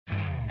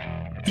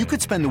You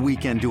could spend the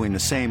weekend doing the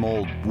same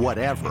old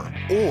whatever,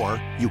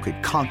 or you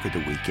could conquer the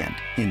weekend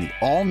in the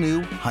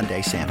all-new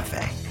Hyundai Santa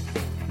Fe.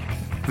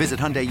 Visit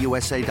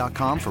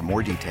HyundaiUSA.com for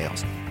more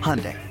details.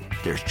 Hyundai,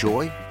 there's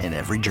joy in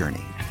every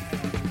journey.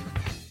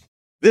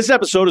 This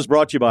episode is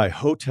brought to you by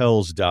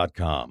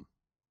Hotels.com.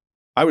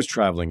 I was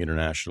traveling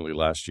internationally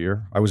last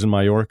year. I was in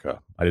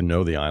Mallorca. I didn't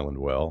know the island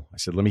well. I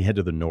said, let me head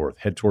to the north,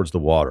 head towards the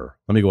water.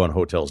 Let me go on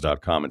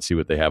Hotels.com and see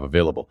what they have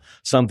available.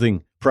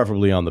 Something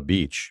preferably on the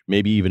beach,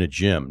 maybe even a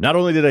gym. Not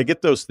only did I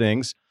get those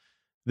things,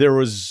 there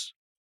was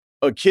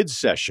a kids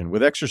session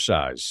with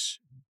exercise,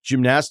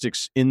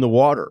 gymnastics in the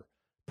water,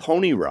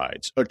 pony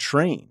rides, a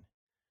train.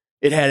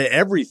 It had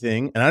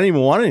everything, and I didn't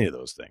even want any of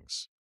those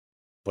things.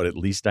 But at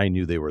least I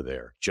knew they were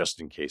there,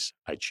 just in case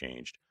I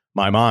changed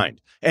my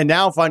mind. And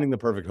now finding the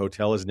perfect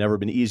hotel has never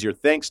been easier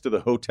thanks to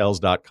the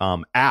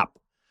Hotels.com app.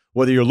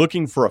 Whether you're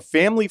looking for a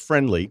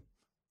family-friendly,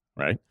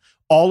 right,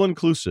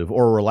 all-inclusive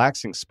or a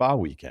relaxing spa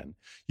weekend,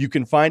 you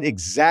can find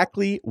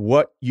exactly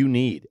what you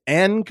need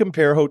and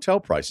compare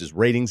hotel prices,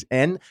 ratings,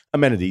 and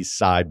amenities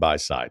side by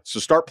side. So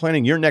start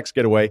planning your next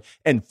getaway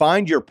and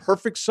find your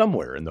perfect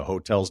somewhere in the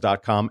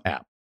Hotels.com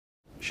app.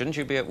 Shouldn't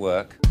you be at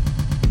work?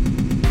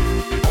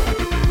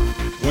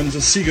 When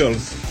the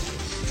seagulls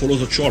follow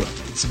the trawler,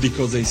 it's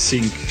because they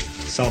think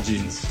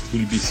sardines will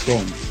be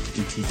thrown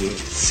into the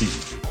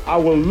sea. I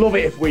will love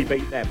it if we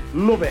beat them.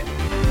 Love it.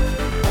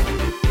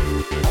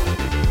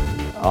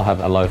 I'll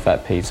have a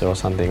low-fat pizza or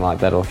something like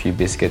that, or a few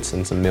biscuits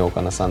and some milk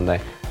on a Sunday.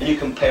 And you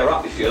can pair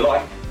up if you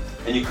like,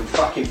 and you can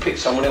fucking pick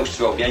someone else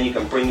to help you, and you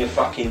can bring your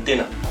fucking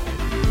dinner.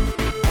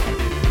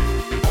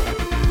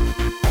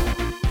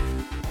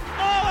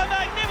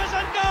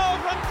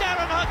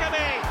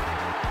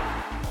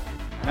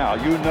 Now,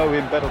 you know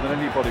him better than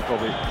anybody,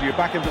 probably. Do you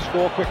back him to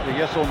score quickly,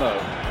 yes or no?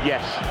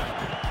 Yes.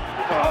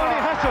 Oh, and he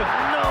hasn't!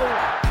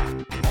 No!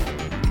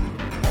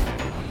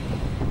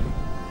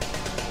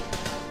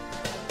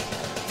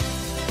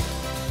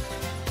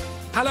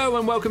 Hello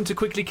and welcome to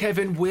Quickly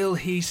Kevin. Will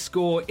he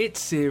score?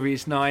 It's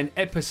Series 9,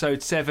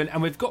 Episode 7,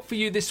 and we've got for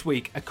you this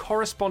week a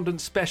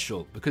correspondence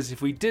special, because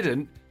if we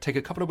didn't take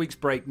a couple of weeks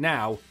break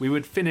now, we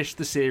would finish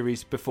the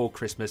series before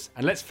Christmas,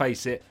 and let's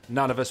face it,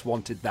 none of us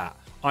wanted that.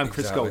 I'm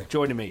Chris Gold.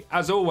 Joining me,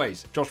 as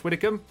always, Josh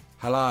Widdicombe.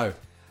 Hello.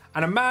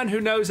 And a man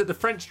who knows that the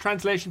French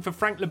translation for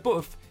Frank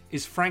Leboeuf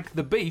is Frank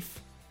the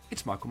Beef,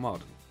 it's Michael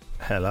Marden.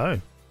 Hello.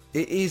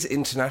 It is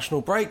international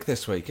break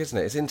this week, isn't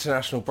it? It's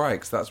international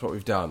break, so that's what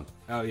we've done.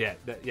 Oh, yeah.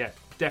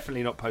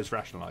 Definitely not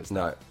post-rationalised.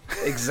 No,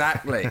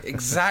 exactly.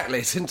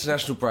 It's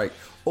international break.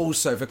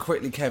 Also, for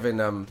Quickly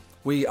Kevin,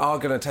 we are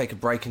going to take a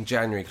break in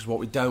January because what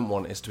we don't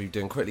want is to be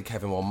doing Quickly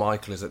Kevin while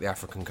Michael is at the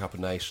African Cup of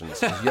Nations.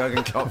 Because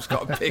Jurgen Klopp's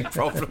got big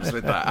problems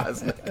with that,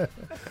 hasn't he?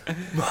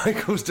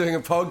 Michael's doing a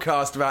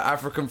podcast about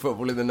African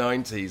football in the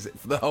 90s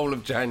for the whole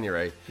of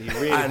January. You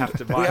really have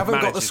to we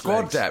haven't got the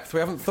squad depth. We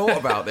haven't thought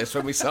about this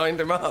when we signed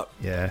him up.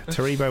 Yeah,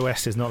 Taribo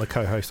West is not the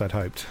co-host I'd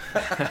hoped.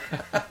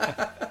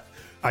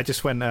 I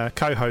just went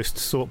co-host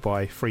sort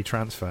by free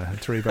transfer and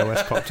Taribo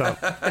West popped up.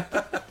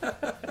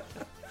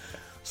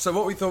 So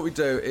what we thought we'd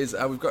do is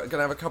we're going to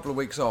have a couple of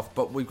weeks off,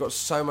 but we've got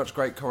so much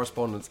great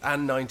correspondence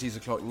and 90s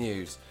o'clock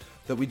news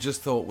that we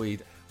just thought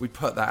we'd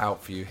put that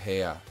out for you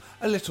here.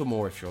 A little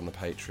more if you're on the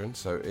Patreon,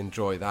 so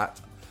enjoy that.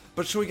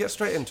 But shall we get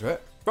straight into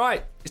it?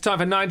 Right, it's time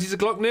for 90s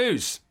o'clock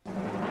news.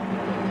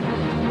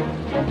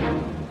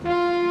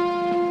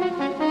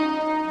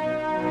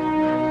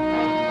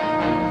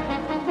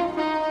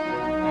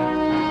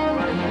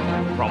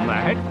 From the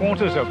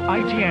headquarters of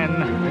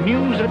ITN,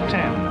 News at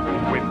 10.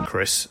 With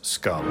Chris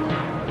Scull.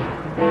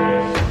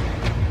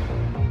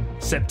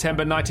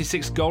 September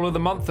 96 goal of the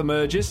month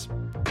emerges.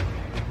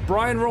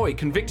 Brian Roy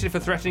convicted for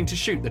threatening to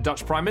shoot the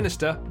Dutch Prime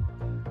Minister.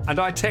 And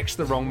I text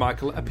the wrong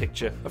Michael a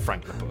picture of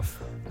Frank Leboeuf.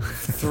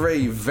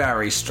 3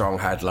 very strong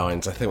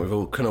headlines. I think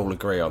we can all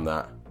agree on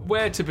that.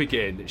 Where to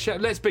begin?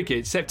 Let's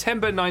begin.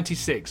 September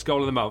 96, goal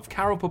of the month.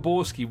 Karol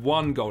Poborski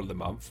won goal of the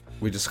month.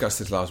 We discussed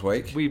this last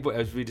week.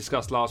 As we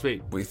discussed last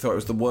week. We thought it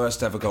was the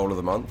worst ever goal of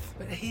the month.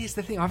 But here's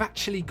the thing, I've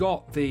actually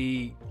got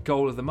the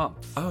goal of the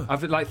month. Oh.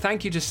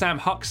 Thank you to Sam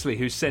Huxley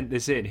who sent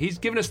this in. He's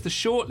given us the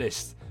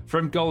shortlist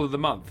from goal of the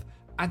month.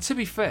 And to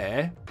be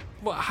fair,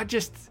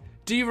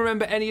 do you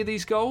remember any of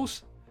these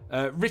goals?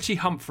 Richie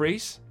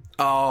Humphries.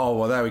 Oh,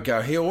 well, there we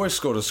go. He always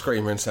scored a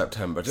screamer in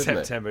September, didn't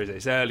he? September,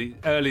 it's early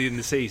in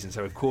the season,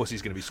 so of course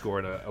he's going to be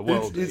scoring a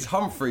worldie. It's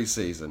Humphries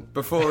season,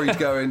 before he'd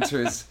go into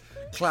his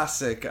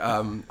classic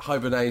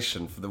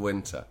hibernation for the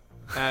winter.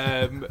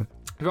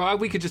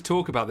 We could just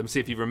talk about them, see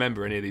if you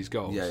remember any of these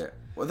goals. Yeah.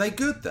 Well, are they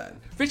good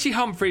then? Richie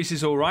Humphries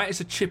is all right.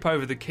 It's a chip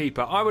over the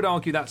keeper. I would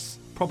argue that's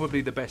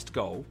probably the best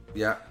goal.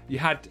 Yeah. You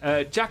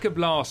had Jacob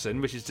Larsson,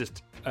 which is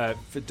just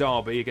for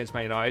Derby against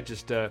Man United,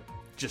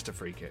 just a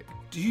free kick.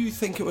 Do you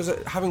think it was,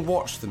 having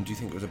watched them, do you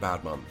think it was a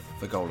bad month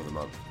for goal of the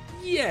month?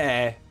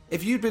 Yeah.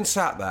 If you'd been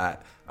sat there,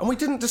 and we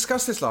didn't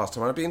discuss this last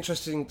time, I'd be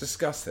interested to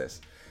discuss this.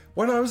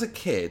 When I was a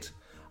kid,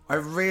 I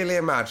really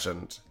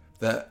imagined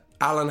that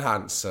Alan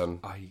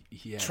Hansen,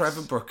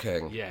 Trevor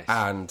Brooking,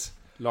 and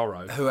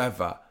Lawro,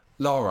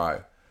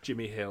 Lawro,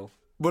 Jimmy Hill,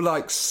 were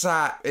like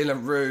sat in a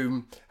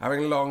room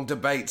having long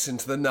debates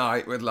into the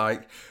night with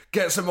like,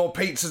 get some more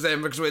pizzas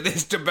in because we're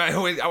this debate.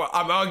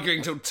 I'm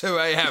arguing till 2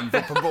 a.m.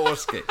 for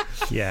Poborski.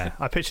 Yeah,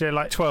 I picture it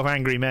like 12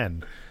 Angry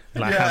Men.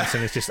 Like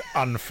Hansen is just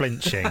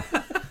unflinching.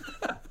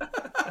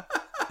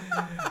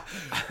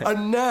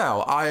 And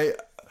now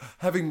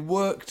having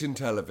worked in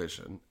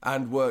television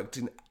and worked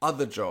in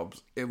other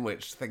jobs in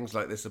which things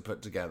like this are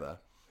put together,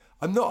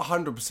 I'm not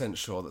 100%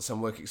 sure that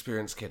some work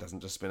experience kid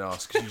hasn't just been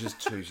asked, could you just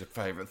choose your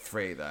favourite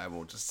 3 there and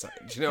we'll just say,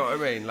 do you know what I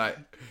mean? Like,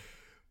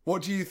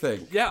 what do you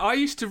think? Yeah, I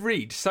used to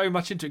read so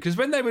much into it because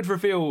when they would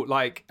reveal,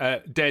 like,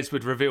 Des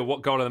would reveal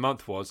what goal of the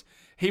month was,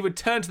 he would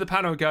turn to the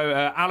panel and go,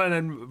 Alan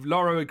and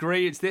Laura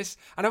agree it's this.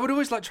 And I would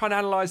always like try and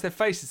analyse their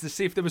faces to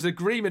see if there was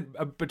agreement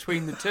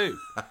between the two.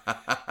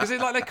 Because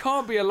it's like they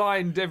can't be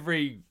aligned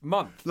every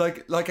month.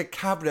 Like a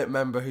cabinet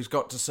member who's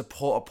got to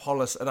support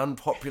an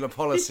unpopular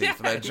policy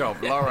for their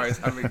job. Laura is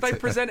having They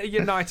present a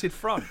united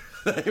front.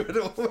 They would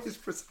always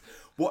present...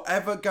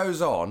 Whatever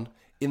goes on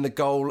in the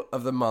goal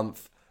of the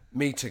month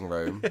meeting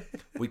room,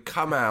 we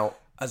come out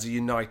as a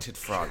united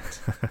front,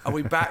 and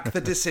we back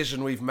the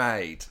decision we've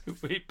made.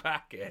 We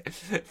back it.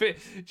 But, do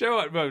you know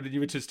what, Rowan,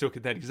 you were just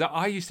talking then, because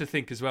I used to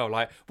think as well,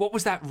 like, what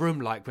was that room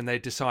like when they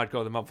decide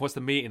goal of the month? What's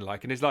the meeting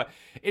like? And it's like,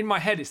 in my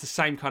head, it's the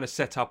same kind of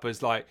setup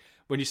as, like,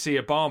 when you see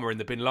Obama in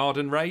the Bin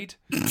Laden raid.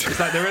 It's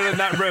like they're in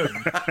that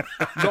room,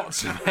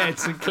 lots of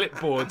heads and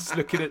clipboards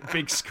looking at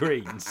big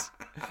screens.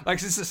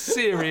 Like, it's a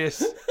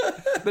serious...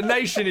 The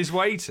nation is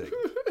waiting.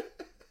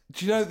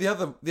 Do you know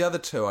the other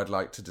two I'd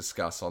like to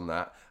discuss on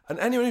that? And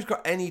anyone who's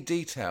got any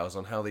details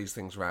on how these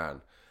things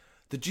ran,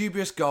 the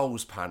dubious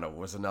goals panel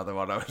was another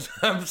one. I was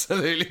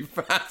absolutely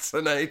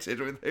fascinated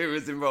with who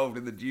was involved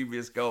in the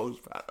dubious goals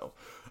panel.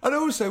 And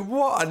also,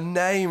 what a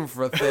name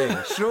for a thing.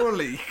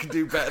 Surely you can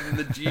do better than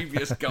the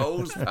dubious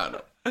goals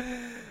panel.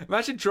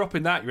 Imagine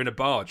dropping that. You're in a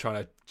bar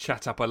trying to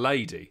chat up a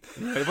lady.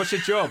 Hey, what's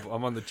your job?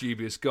 I'm on the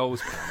dubious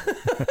goals panel.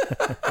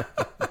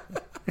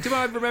 Do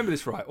I remember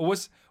this right? Or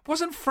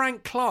wasn't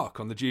Frank Clark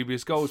on the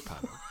dubious goals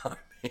panel? I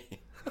mean,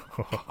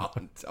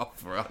 I'm tough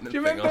for anything Do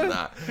you remember? on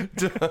that.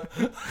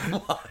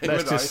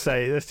 Let's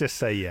just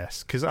say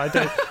yes, because I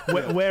don't.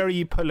 Where are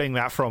you pulling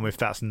that from? If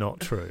that's not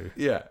true,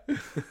 yeah,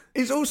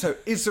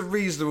 it's a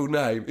reasonable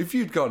name. If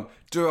you'd gone,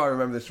 do I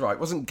remember this right?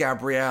 Wasn't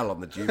Gabrielle on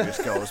the dubious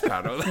goals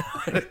panel?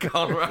 I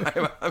can't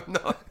remember.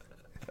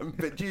 I'm a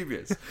bit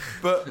dubious,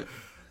 but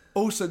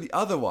also the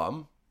other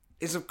one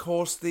is of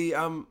course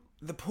the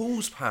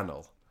pools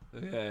panel.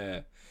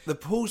 Yeah, the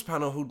pools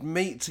panel who'd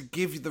meet to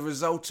give you the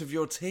result of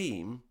your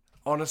team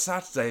on a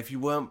Saturday if you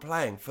weren't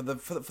playing for the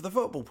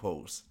football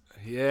pools.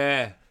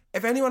 Yeah.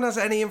 If anyone has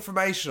any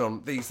information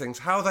on these things,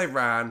 how they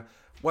ran,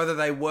 whether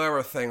they were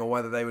a thing or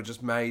whether they were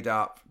just made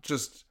up,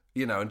 just,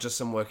 you know, and just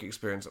some work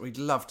experience, we'd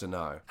love to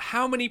know.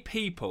 How many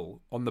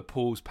people on the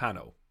pools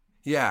panel?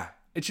 Yeah.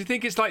 Do you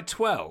think it's like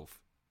 12?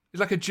 It's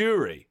like a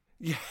jury.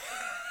 Yeah.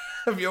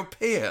 Of your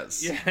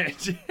peers. Yeah.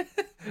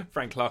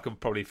 Frank Clark will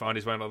probably find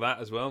his way on that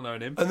as well,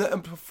 knowing him.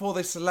 And before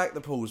they select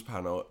the pools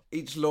panel,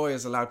 each lawyer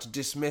is allowed to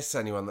dismiss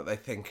anyone that they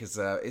think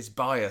is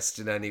biased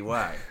in any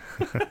way.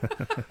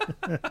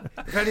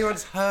 If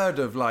anyone's heard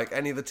of like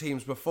any of the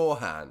teams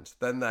beforehand,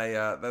 then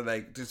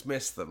they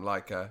dismiss them.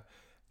 Like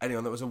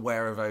anyone that was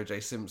aware of O.J.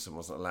 Simpson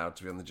wasn't allowed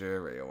to be on the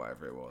jury or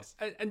whatever it was.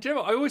 And do you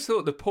know what? I always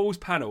thought the pools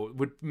panel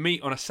would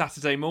meet on a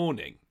Saturday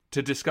morning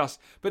to discuss,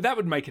 but that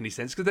wouldn't make any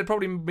sense because they'd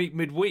probably meet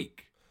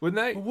midweek, wouldn't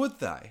they? Would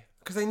they?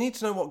 Because they need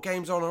to know what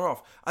game's on or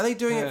off. Are they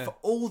doing it for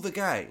all the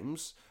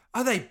games?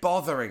 Are they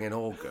bothering in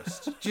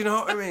August? Do you know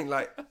what I mean?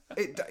 Like,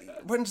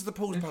 when does the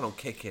pools panel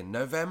kick in?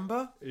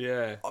 November?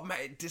 Yeah. Or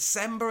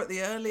December at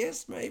the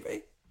earliest,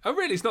 maybe? Oh,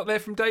 really? It's not there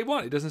from day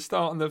one? It doesn't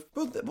start on the...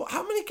 Well,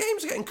 how many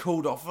games are getting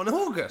called off in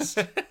August?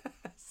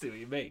 See what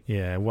you mean.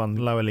 Yeah, one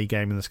lower league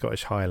game in the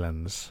Scottish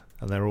Highlands,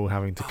 and they're all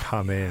having to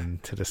come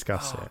in to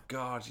discuss it. Oh,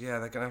 God, yeah,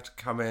 they're going to have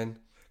to come in.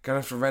 Going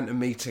to have to rent a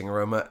meeting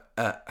room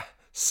at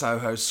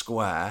Soho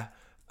Square,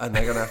 and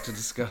they're going to have to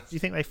discuss. Do you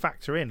think they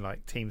factor in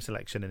like team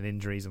selection and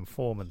injuries and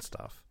form and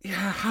stuff? Yeah,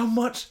 how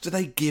much do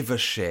they give a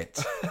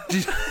shit?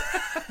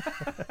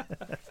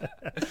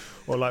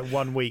 Or like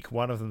 1 week,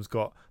 one of them's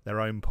got their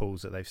own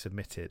pools that they've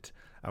submitted,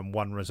 and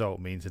one result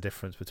means a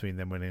difference between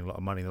them winning a lot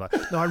of money. They're like,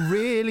 no, I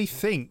really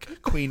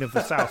think Queen of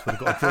the South would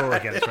have got a draw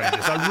against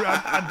Rangers.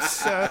 I'm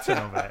certain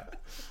of it.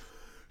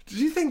 Do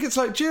you think it's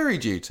like jury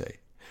duty?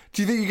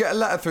 Do you think you get a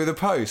letter through the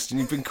post and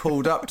you've been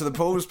called up to the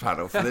pools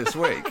panel for this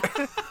week?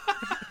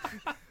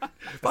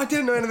 But I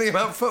didn't know anything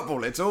about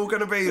football. It's all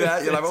going to be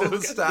there. You'll have all the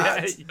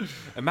stats. Yeah.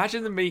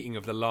 Imagine the meeting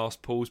of the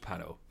last pools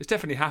panel. It's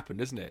definitely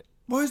happened, isn't it?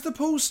 Why is the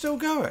pools still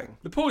going?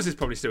 The pools is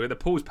probably still here. The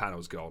pools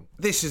panel's gone.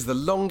 This is the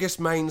longest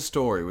main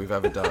story we've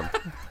ever done.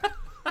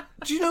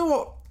 Do you know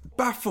what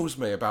baffles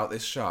me about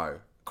this show?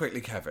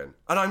 Quickly, Kevin.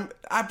 And I'm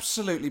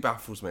absolutely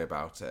baffles me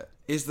about it.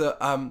 Is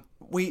that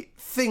we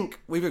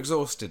think we've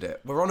exhausted it.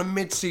 We're on a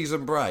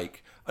mid-season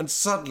break. And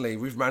suddenly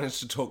we've managed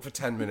to talk for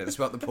 10 minutes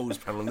about the pools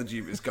panel and the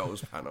dubious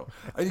goals panel.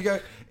 And you go,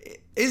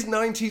 is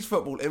 90s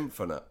football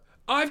infinite?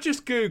 I've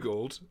just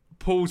Googled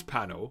pools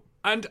panel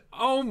and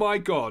oh my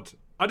God,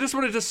 I just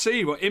wanted to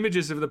see what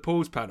images of the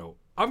pools panel.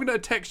 I'm going to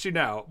text you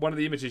now one of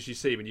the images you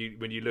see when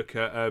you look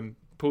at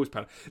pools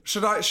panel.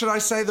 Should I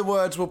say the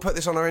words? We'll put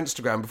this on our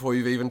Instagram before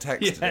you've even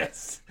texted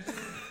Yes.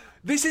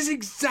 This is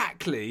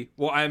exactly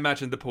what I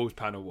imagined the pools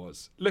panel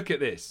was. Look at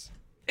this.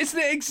 Isn't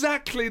it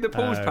exactly the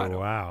pools panel?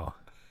 Wow.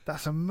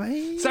 That's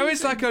amazing. So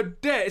it's like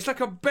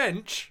a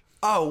bench.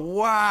 Oh,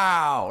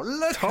 wow.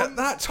 Look at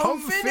that. Tom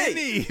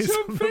Finney is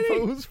on the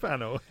pools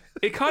panel.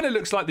 It kind of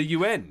looks like the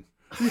UN.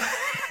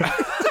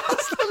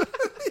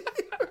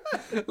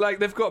 Like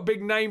they've got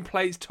big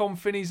nameplates, Tom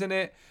Finney's in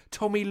it,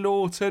 Tommy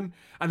Lawton,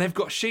 and they've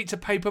got sheets of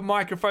paper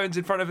microphones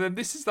in front of them.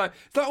 This is like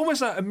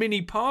almost like a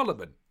mini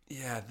parliament.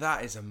 Yeah,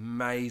 that is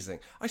amazing.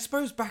 I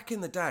suppose back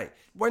in the day,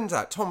 when's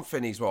that? Tom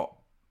Finney's what,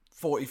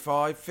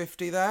 45,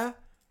 50 there?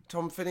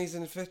 Tom Finney's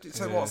in the 50s.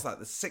 So what's that,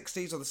 the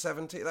 60s or the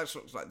 70s? That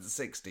looks like the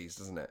 60s,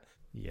 doesn't it?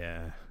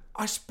 Yeah.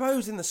 I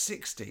suppose in the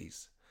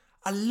 60s,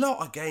 a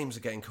lot of games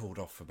are getting called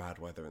off for bad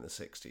weather in the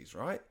 60s,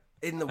 right?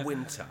 In the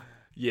winter.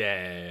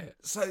 Yeah.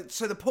 So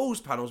the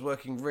pools panel's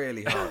working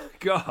really hard.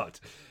 God.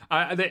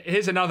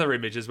 Here's another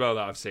image as well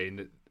that I've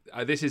seen.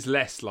 This is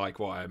less like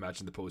what I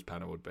imagined the pools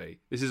panel would be.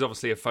 This is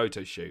obviously a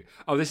photo shoot.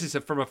 Oh, this is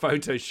from a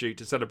photo shoot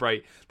to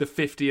celebrate the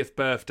 50th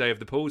birthday of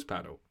the pools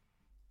panel.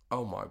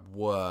 Oh, my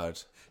word.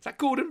 Is that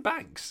Gordon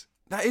Banks?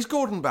 That is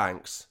Gordon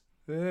Banks.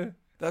 Yeah.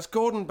 That's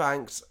Gordon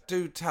Banks.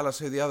 Do tell us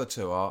who the other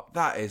two are.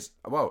 That is,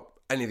 well,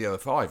 any of the other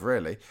five,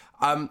 really.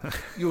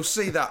 You'll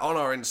see that on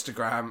our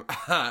Instagram,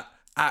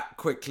 at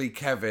Quickly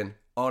Kevin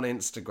on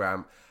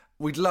Instagram.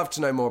 We'd love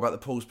to know more about the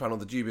pools panel,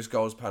 the dubious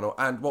goals panel,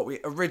 and what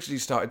we originally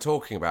started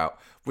talking about,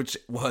 which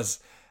was,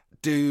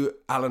 do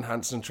Alan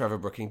Hansen and Trevor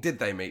Brooking, did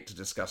they meet to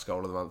discuss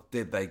goal of the month?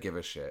 Did they give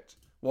a shit?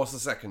 What's the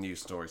second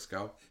news story,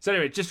 Skull? So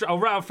anyway, I'll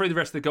rattle through the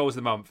rest of the goals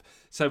of the month.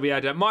 So we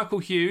had Michael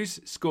Hughes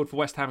scored for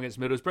West Ham against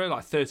Middlesbrough,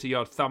 like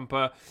 30-yard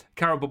thumper.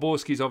 Karol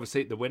Boborski's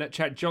obviously the winner.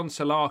 John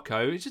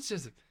Solarco, it's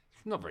just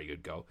not a very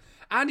good goal.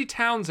 Andy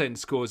Townsend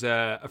scores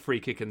a free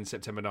kick in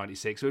September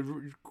 96.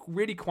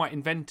 Really quite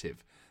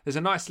inventive. There's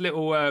a nice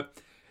little...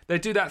 they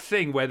do that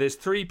thing where there's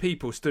three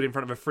people stood in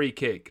front of a free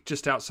kick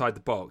just outside the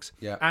box.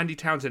 Yeah. Andy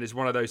Townsend is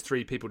one of those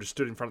three people just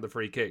stood in front of the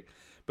free kick.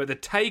 But the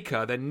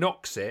taker then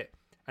knocks it,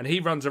 and he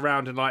runs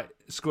around and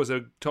scores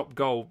a top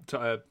goal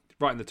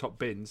right in the top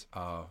bins.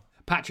 Oh.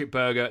 Patrick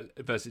Berger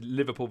versus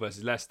Liverpool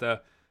versus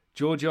Leicester.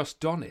 Georgios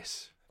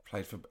Donis.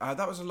 Played for...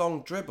 that was a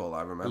long dribble,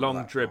 I remember. A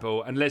long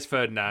dribble. And Les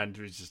Ferdinand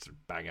was just a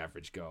bang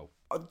average goal.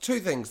 Two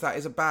things. That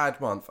is a bad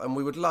month, and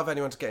we would love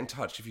anyone to get in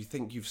touch if you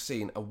think you've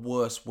seen a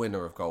worse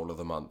winner of goal of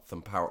the month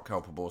than Karol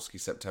Boborski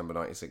September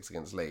 96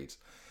 against Leeds.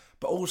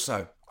 But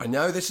also, I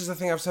know this is a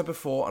thing I've said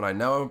before, and I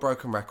know I'm a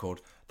broken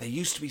record. There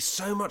used to be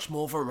so much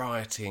more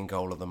variety in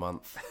goal of the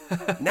month.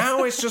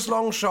 Now it's just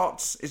long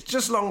shots. It's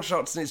just long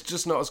shots, and it's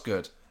just not as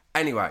good.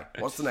 Anyway,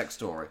 what's the next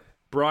story?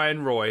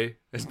 Brian Roy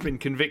has been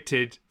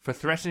convicted for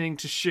threatening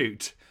to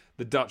shoot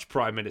the Dutch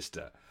Prime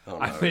Minister. Oh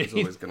no, it's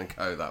always going to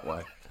go that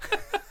way.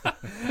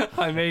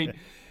 I mean,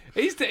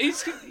 he's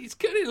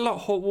getting a lot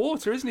of hot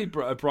water, isn't he,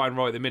 Brian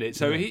Roy, at the minute?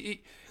 So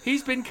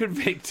he's been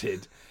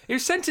convicted. He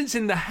was sentenced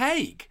in The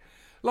Hague.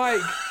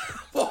 Like...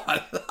 What?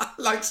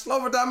 Like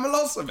Slobodan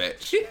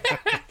Milosevic?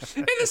 Yeah,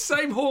 in the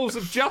same halls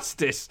of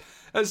justice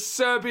as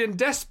Serbian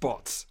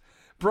despots.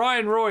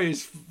 Brian Roy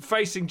is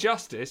facing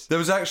justice. There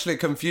was actually a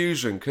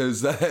confusion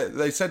because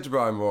they said to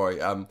Brian Roy,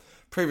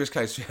 previous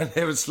case we had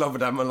here was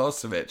Slobodan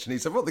Milosevic, and he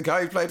said, what, the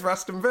guy who played for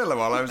Aston Villa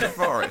while I was at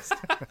Forest?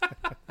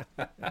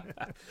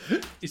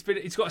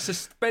 He's got a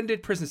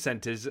suspended prison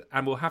sentence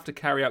and will have to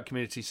carry out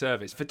community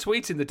service for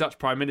tweeting the Dutch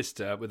Prime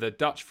Minister with a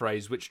Dutch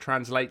phrase which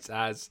translates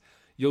as,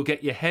 you'll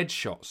get your head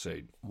shot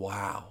soon.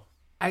 Wow.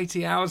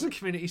 80 hours of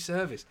community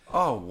service.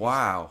 Oh,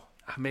 wow.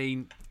 I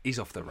mean, he's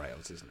off the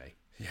rails, isn't he?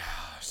 Yeah,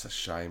 it's a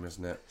shame,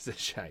 isn't it? It's a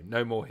shame.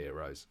 No more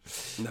heroes.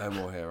 No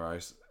more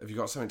heroes. Have you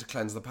got something to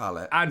cleanse the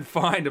palate? And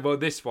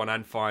this one,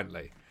 and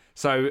finally.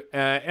 So,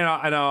 in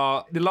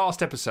the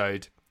last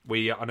episode,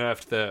 we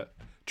unearthed the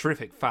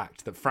terrific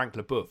fact that Frank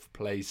LaBeouf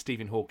plays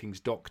Stephen Hawking's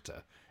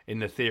doctor in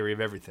The Theory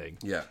of Everything.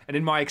 Yeah. And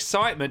in my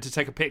excitement to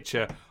take a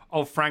picture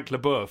of Frank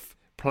LaBeouf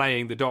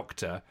playing the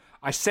doctor,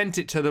 I sent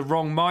it to the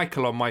wrong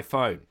Michael on my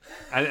phone.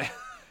 And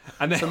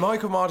then... So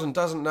Michael Marden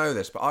doesn't know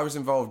this, but I was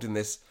involved in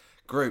this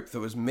group that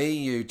was me,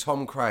 you,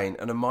 Tom Crane,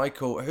 and a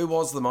Michael. Who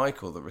was the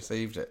Michael that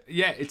received it?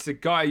 Yeah, it's a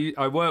guy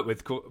I work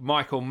with called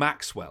Michael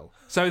Maxwell.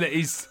 So that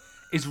is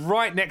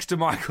right next to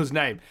Michael's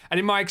name. And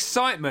in my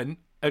excitement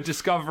of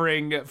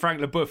discovering Frank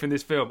LaBeouf in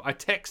this film, I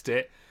text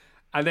it,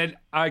 and then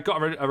I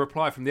got a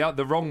reply from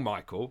the wrong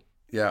Michael.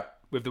 Yeah.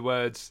 With the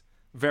words,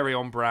 very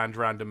on brand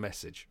random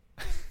message.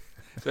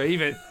 So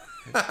even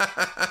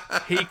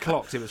he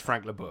clocked it was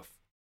Frank LaBeouf.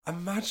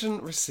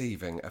 Imagine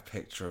receiving a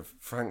picture of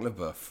Frank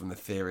LaBeouf from The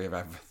Theory of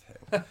Everything.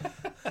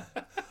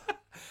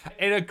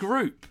 In a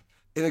group.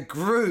 In a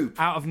group.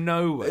 Out of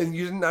nowhere. And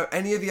you didn't know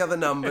any of the other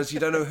numbers.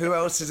 You don't know who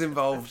else is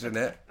involved in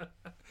it.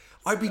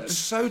 I'd be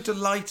so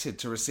delighted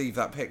to receive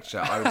that picture.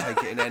 I would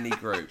take it in any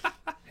group.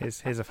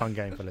 Here's a fun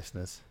game for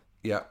listeners.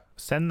 Yeah.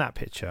 Send that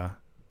picture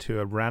to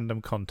a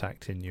random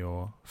contact in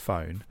your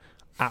phone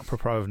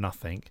apropos of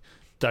nothing.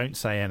 Don't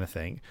say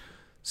anything.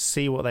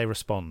 See what they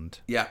respond.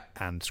 Yeah.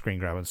 And screen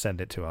grab and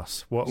send it to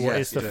us. What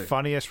is the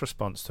funniest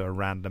response to a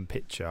random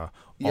picture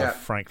of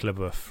Frank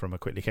Leboeuf from a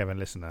Quickly Kevin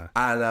listener?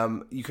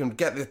 And you can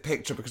get the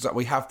picture because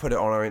we have put it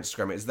on our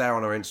Instagram. It's there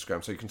on our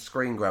Instagram, so you can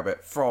screen grab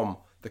it from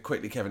the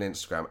Quickly Kevin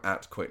Instagram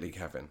at Quickly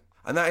Kevin.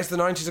 And that is the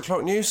 90s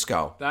O'Clock News,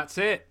 Skull. That's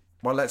it.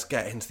 Well, let's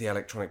get into the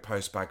electronic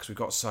postbag because we've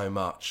got so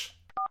much.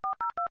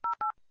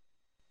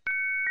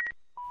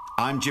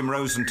 I'm Jim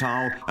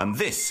Rosenthal, and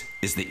this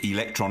is the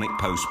electronic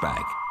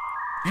postbag.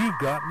 You've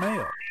got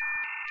mail.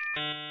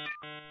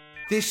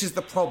 This is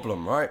the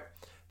problem, right?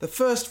 The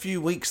first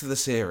few weeks of the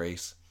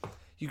series,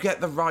 you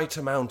get the right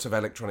amount of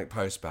electronic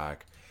postbag.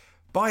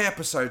 By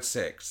episode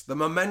 6, the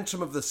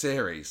momentum of the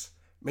series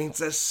means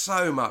there's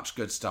so much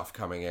good stuff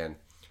coming in,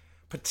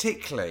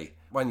 particularly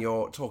when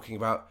you're talking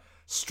about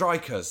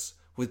strikers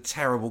with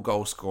terrible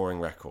goal-scoring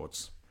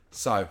records.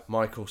 So,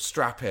 Michael,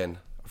 strap in.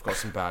 I've got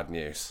some bad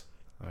news.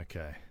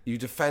 Okay. You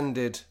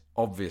defended,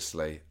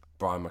 obviously,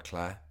 Brian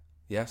McClare,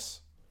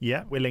 yes?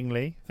 Yeah,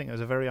 willingly. I think it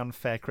was a very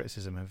unfair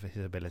criticism of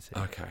his ability.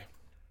 Okay.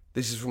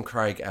 This is from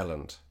Craig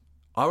Elland.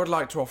 I would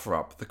like to offer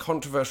up the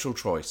controversial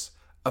choice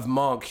of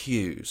Mark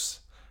Hughes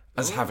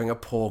as having a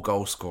poor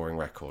goal-scoring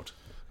record.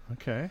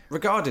 Okay.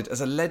 Regarded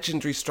as a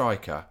legendary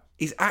striker,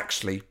 he's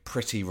actually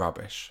pretty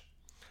rubbish.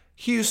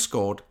 Hughes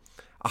scored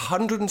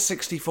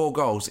 164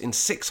 goals in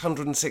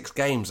 606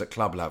 games at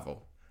club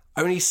level.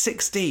 Only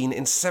 16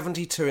 in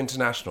 72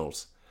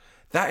 internationals.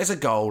 That is a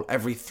goal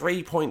every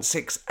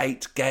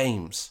 3.68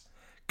 games.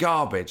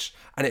 Garbage,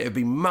 and it would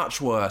be much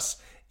worse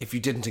if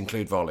you didn't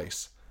include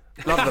volleys.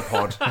 Love the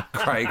pod.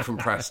 Craig from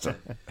Preston.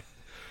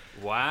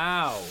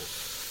 Wow.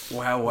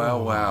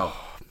 Wow.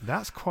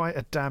 That's quite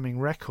a damning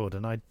record,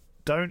 and I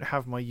don't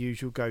have my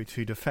usual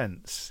go-to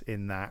defence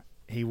in that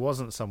he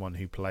wasn't someone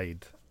who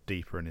played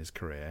deeper in his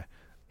career.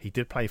 He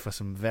did play for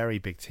some very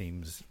big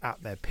teams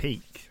at their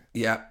peak.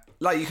 Yeah.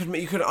 Like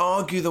you could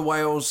argue the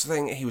Wales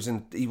thing. He was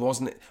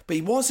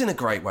in a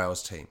great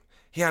Wales team.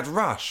 He had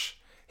rush.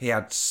 He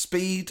had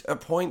speed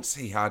at points.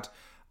 He had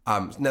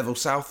Neville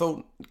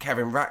Southall,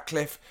 Kevin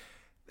Ratcliffe.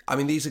 I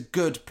mean, these are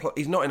good.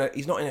 He's not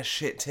in a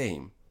shit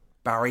team.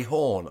 Barry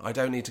Horn. I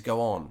don't need to go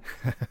on.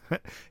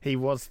 He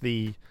was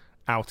the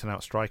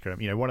out-and-out striker.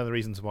 You know, one of the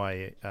reasons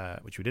why,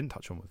 which we didn't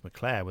touch on with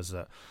McClare, was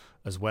that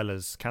as well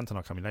as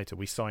Cantona coming later,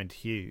 we signed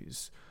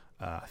Hughes.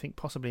 I think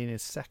possibly in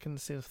his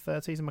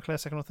third season,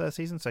 McClare's second or third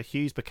season. So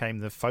Hughes became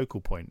the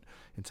focal point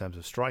in terms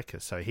of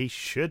strikers. So he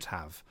should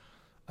have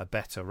a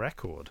better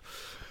record.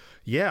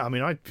 Yeah, I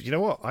mean, you know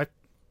what? I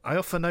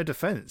offer no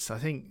defence. I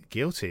think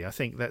guilty. I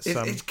think that's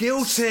it's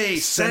guilty.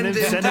 Send him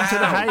to the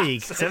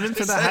Hague. Send him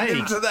to the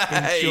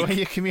Hague. Enjoy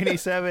your community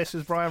service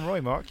as Brian Roy,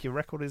 Mark. Your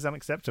record is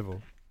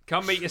unacceptable.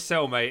 Come meet your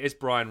cellmate. It's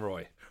Brian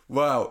Roy.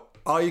 Well,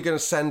 are you going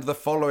to send the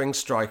following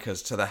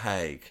strikers to the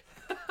Hague?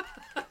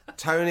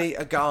 Tony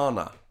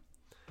Agana.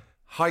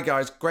 Hi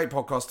guys, great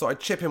podcast. Thought I'd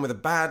chip in with a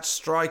bad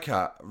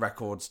striker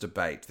records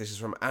debate. This is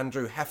from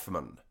Andrew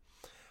Hefferman.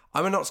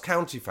 I'm a Notts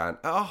County fan.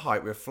 At our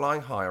height, we were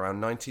flying high around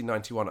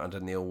 1991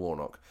 under Neil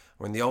Warnock.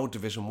 We're in the old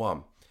Division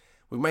 1.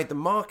 We made the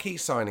marquee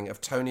signing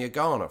of Tony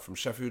Agana from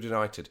Sheffield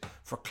United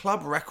for a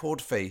club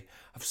record fee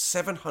of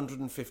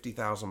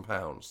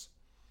 £750,000.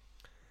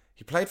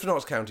 He played for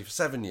Notts County for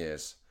 7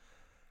 years,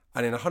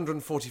 and in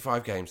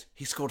 145 games,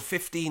 he scored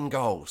 15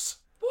 goals.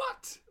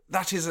 What?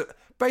 That is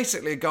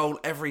basically a goal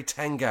every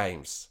 10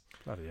 games.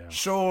 Bloody hell.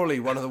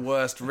 Surely one of the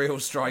worst real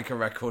striker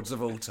records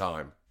of all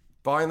time.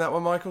 Buying that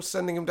one, Michael?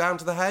 Sending him down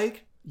to the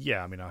Hague?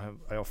 Yeah, I mean,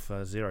 I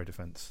offer zero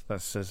defence.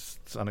 That's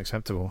just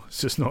unacceptable.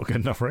 It's just not a good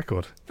enough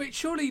record. But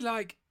surely,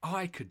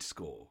 I could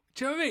score.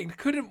 Do you know what I mean?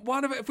 Couldn't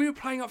one of it, if we were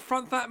playing up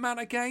front that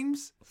amount of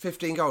games?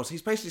 15 goals.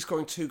 He's basically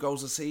scoring 2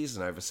 goals a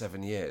season over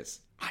 7 years.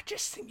 I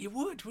just think you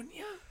would, wouldn't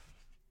you?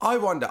 I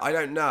wonder, I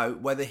don't know,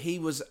 whether he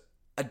was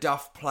a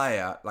duff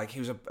player, like he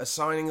was a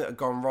signing that had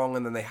gone wrong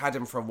and then they had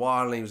him for a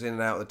while and he was in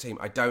and out of the team.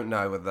 I don't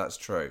know whether that's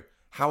true.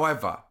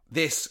 However,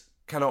 this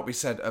cannot be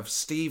said of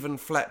Stephen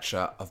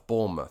Fletcher of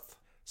Bournemouth.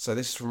 So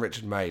this is from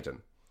Richard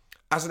Maiden.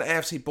 As an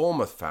AFC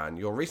Bournemouth fan,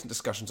 your recent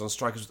discussions on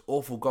strikers with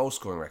awful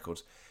goal-scoring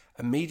records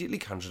immediately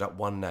conjured up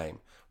one name.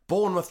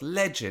 Bournemouth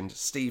legend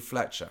Steve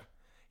Fletcher.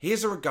 He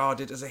is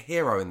regarded as a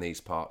hero in these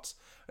parts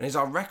and is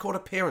our record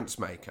appearance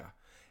maker.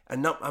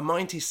 And a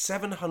mighty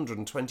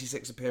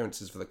 726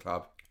 appearances for the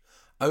club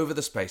over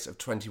the space of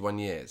 21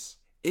 years.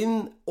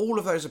 In all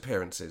of those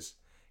appearances,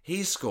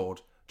 he's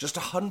scored just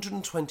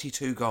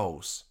 122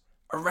 goals,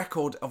 a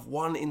record of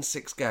 1 in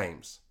 6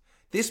 games.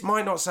 This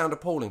might not sound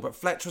appalling, but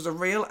Fletcher is a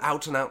real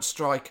out-and-out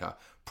striker,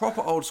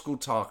 proper old-school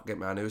target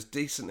man who is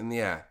decent in the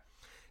air.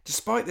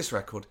 Despite this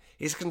record,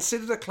 he's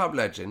considered a club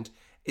legend,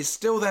 is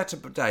still there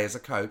today as a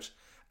coach,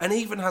 and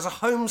even has a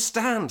home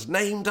stand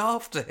named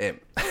after him.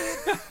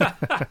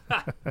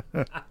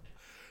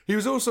 He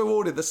was also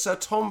awarded the Sir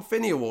Tom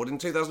Finney Award in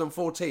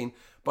 2014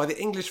 by the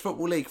English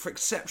Football League for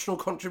exceptional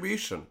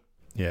contribution.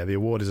 Yeah, the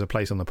award is a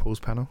place on the pools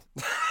panel.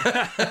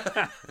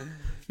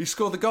 He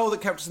scored the goal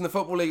that kept us in the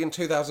Football League in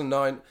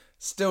 2009,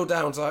 still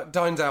dines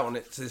out on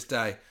it to this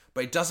day.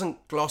 but it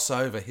doesn't gloss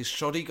over his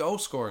shoddy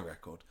goal-scoring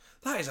record.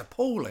 That is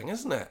appalling,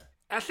 isn't it?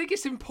 I think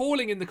it's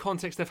appalling in the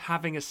context of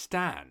having a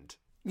stand.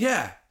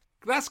 Yeah.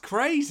 That's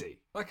crazy.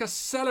 Like a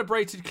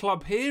celebrated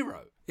club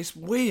hero. It's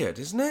weird,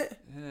 isn't it?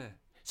 Yeah.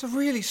 It's a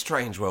really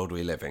strange world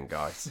we live in,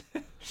 guys.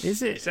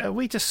 Is it? Are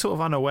we just sort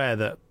of unaware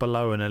that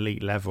below an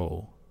elite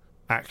level,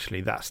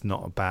 actually, that's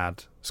not a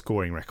bad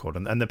scoring record?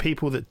 And the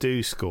people that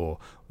do score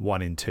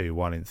 1 in 2,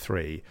 1 in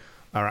 3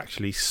 are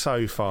actually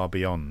so far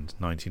beyond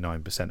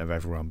 99% of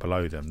everyone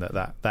below them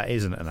that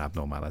isn't an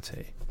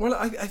abnormality. Well,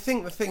 I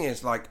think the thing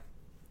is, like,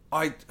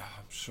 I'm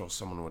sure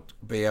someone would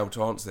be able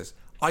to answer this.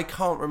 I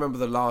can't remember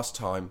the last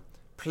time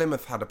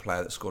Plymouth had a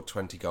player that scored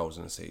 20 goals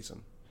in a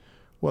season.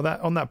 Well,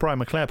 on that Brian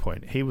McClare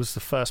point, he was the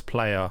first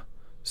player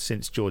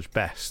since George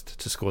Best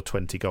to score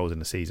 20 goals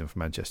in a season for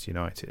Manchester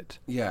United.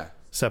 Yeah.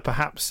 So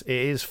perhaps it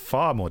is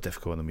far more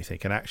difficult than we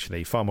think, and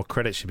actually far more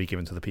credit should be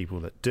given to the people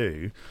that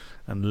do,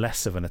 and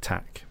less of an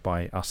attack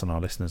by us and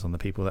our listeners on the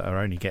people that are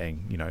only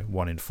getting,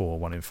 1 in 4,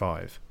 1 in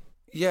 5.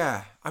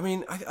 Yeah, I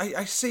mean,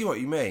 I see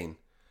what you mean,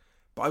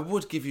 but I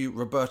would give you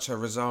Roberto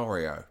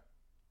Rosario,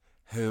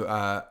 who,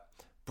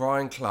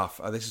 Brian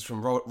Clough, this is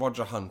from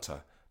Roger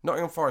Hunter,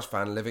 Nottingham Forest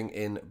fan living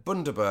in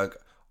Bundaberg,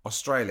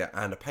 Australia,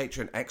 and a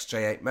Patreon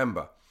XJ8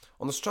 member.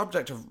 On the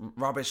subject of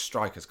rubbish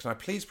strikers, can I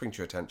please bring to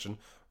your attention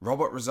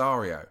Robert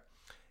Rosario?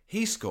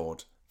 He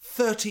scored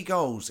 30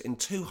 goals in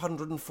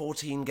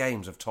 214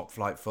 games of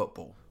top-flight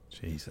football.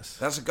 Jesus.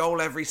 That's a goal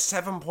every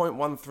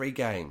 7.13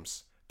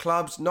 games.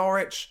 Clubs,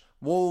 Norwich,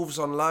 Wolves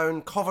on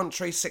loan,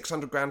 Coventry,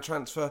 600 grand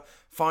transfer,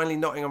 finally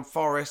Nottingham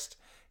Forest.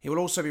 He will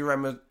also be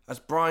remembered as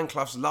Brian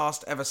Clough's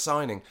last ever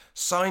signing,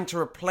 signed to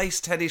replace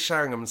Teddy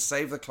Sheringham and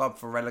save the club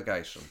for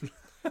relegation.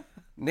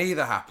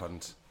 Neither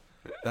happened.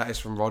 That is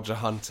from Roger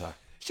Hunter.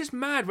 It's just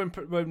mad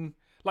when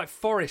like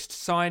Forest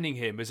signing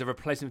him as a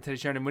replacement for Teddy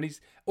Sheringham when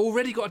he's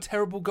already got a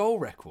terrible goal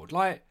record.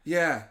 Like,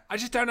 yeah, I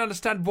just don't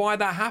understand why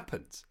that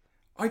happens.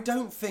 I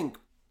don't think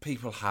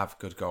people have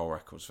good goal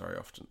records very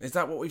often. Is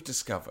that what we've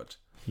discovered?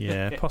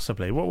 Yeah,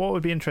 possibly. What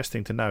would be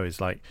interesting to know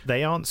is, like,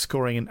 they aren't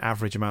scoring an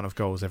average amount of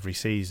goals every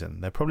season.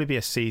 There'll probably be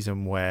a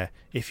season where,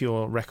 if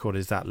your record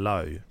is that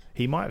low,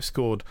 he might have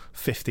scored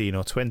 15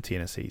 or 20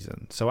 in a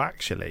season. So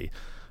actually,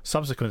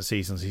 subsequent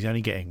seasons, he's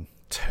only getting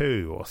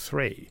 2 or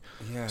 3.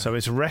 Yeah. So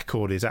his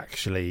record is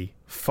actually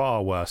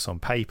far worse on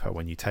paper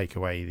when you take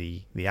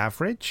away the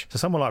average. So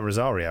someone like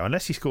Rosario,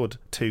 unless he scored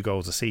 2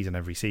 goals a season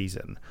every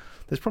season,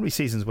 there's probably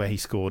seasons where he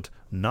scored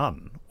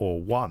none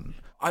or 1.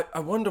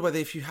 I wonder whether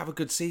if you have a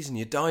good season,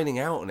 you're dining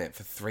out on it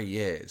for 3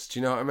 years. Do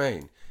you know what I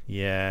mean?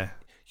 Yeah.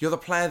 You're the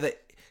player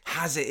that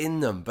has it in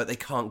them, but they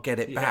can't get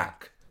it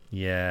back.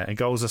 Yeah, and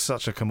goals are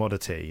such a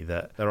commodity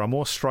that there are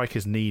more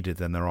strikers needed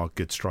than there are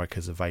good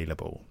strikers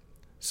available.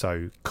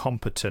 So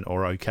competent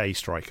or okay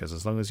strikers,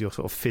 as long as you're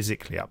sort of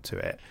physically up to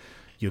it,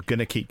 you're going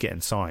to keep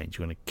getting signed.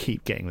 You're going to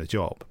keep getting the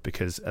job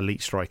because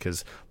elite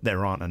strikers,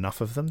 there aren't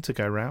enough of them to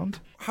go round.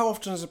 How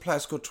often has a player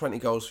scored 20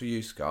 goals for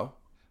you, Skull?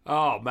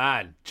 Oh,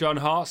 man. John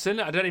Hartson,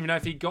 I don't even know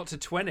if he got to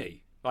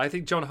 20. I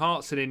think John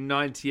Hartson in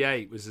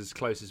 98 was as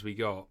close as we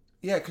got.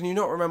 Yeah, can you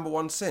not remember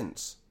one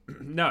since?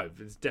 No,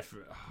 it's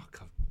definitely... Oh,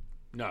 God.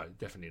 No,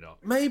 definitely not.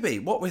 Maybe.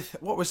 What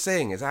we're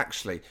seeing is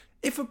actually,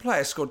 if a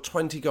player scored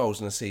 20 goals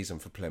in a season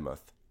for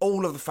Plymouth,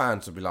 all of the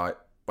fans would be like,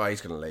 well,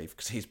 he's going to leave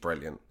because he's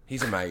brilliant.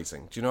 He's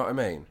amazing. Do you know what I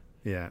mean?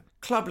 Yeah.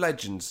 Club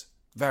legends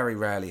very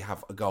rarely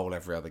have a goal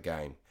every other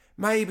game.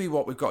 Maybe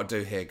what we've got to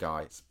do here,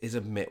 guys, is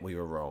admit we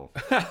were wrong.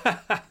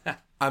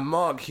 And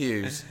Mark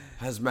Hughes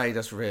has made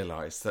us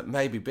realise that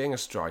maybe being a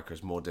striker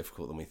is more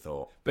difficult than we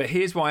thought. But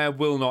here's why I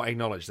will not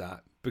acknowledge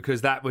that, because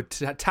that would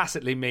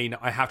tacitly mean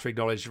I have to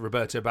acknowledge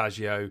Roberto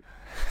Baggio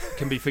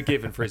can be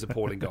forgiven for his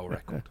appalling goal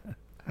record.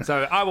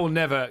 So I will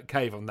never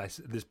cave on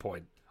this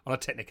point, on a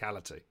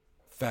technicality.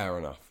 Fair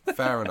enough.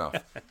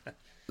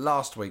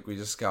 Last week we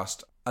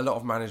discussed a lot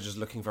of managers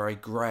looking very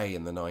grey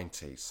in the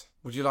 90s.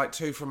 Would you like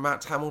 2 from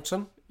Matt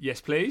Hamilton? Yes,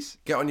 please.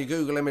 Get on your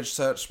Google image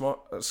search,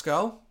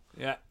 Skull.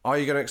 Yeah. Are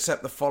you going to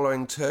accept the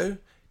following 2?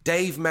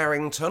 Dave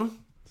Merrington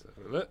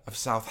of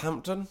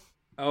Southampton.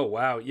 Oh,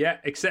 wow. Yeah,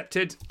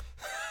 accepted.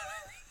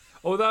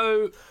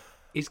 Although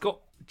he's got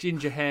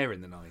ginger hair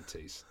in the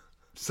 90s.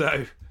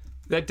 So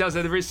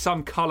there is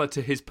some colour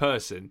to his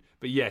person.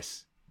 But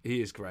yes,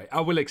 he is grey.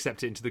 I will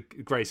accept it into the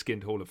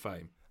grey-skinned Hall of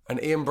Fame.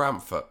 And Ian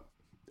Brantford.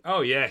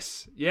 Oh,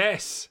 yes.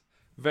 Yes.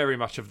 Very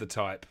much of the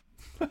type.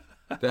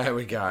 There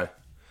we go.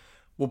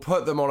 We'll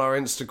put them on our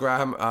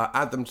Instagram,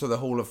 add them to the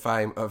Hall of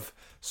Fame of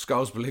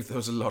Skulls believe there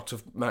was a lot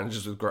of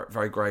managers with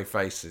very grey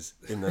faces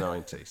in the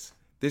 90s.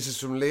 This is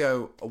from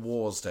Leo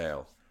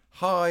Warsdale.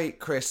 Hi,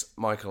 Chris,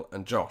 Michael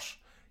and Josh.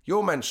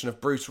 Your mention of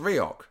Bruce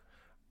Rioch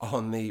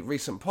on the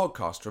recent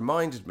podcast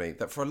reminded me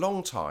that for a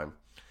long time,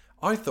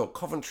 I thought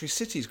Coventry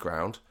City's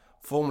ground,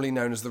 formerly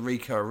known as the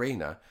Ricoh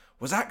Arena,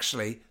 was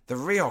actually the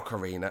Rioch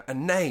Arena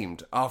and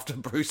named after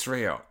Bruce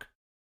Rioch.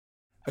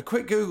 A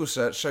quick Google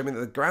search showed me that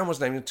the ground was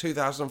named in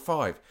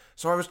 2005,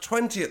 so I was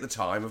 20 at the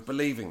time of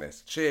believing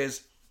this.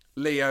 Cheers,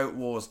 Leo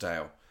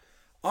Warsdale.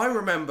 I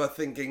remember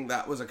thinking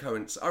that was a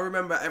coincidence. I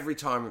remember every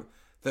time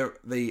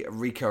the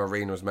Ricoh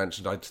Arena was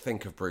mentioned, I'd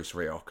think of Bruce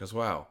Rioch as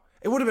well.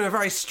 It would have been a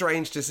very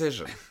strange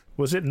decision.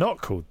 Was it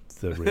not called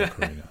the Rioch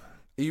Arena?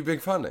 Are you being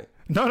funny?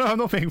 No, I'm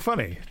not being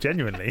funny.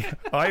 Genuinely.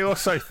 I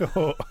also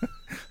thought...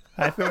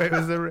 I thought it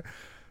was the...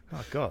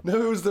 Oh, God.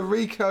 No, it was the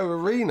Ricoh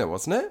Arena,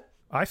 wasn't it?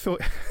 I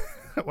thought...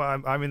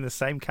 Well, I'm in the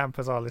same camp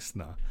as our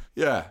listener.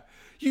 Yeah.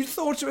 You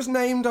thought it was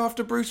named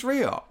after Bruce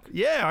Rioch?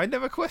 Yeah, I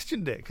never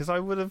questioned it because I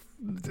would have.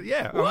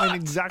 Yeah, What? I'm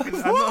in exactly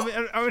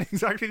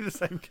the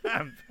same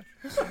camp.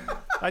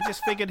 I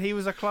just figured he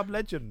was a club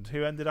legend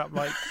who ended up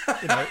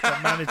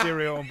at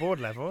managerial and board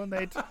level, and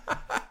they'd.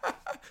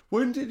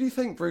 When did you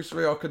think Bruce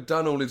Rioch had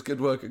done all his good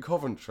work at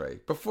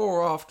Coventry?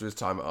 Before or after his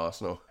time at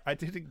Arsenal? I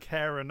didn't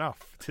care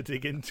enough to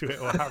dig into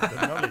it or have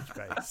the knowledge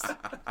base.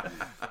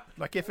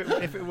 Like if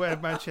it were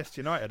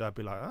Manchester United, I'd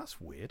be like, oh, that's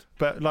weird.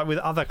 But like with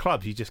other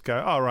clubs, you just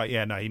go, oh right,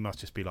 yeah, no, he must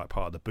just be like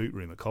part of the boot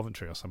room at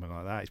Coventry or something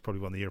like that. He's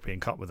probably won the European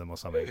Cup with them or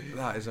something.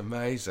 That is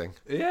amazing.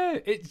 Yeah,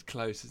 it's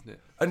close, isn't it?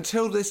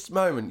 Until this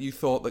moment, you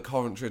thought that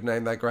Coventry had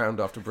named their ground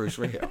after Bruce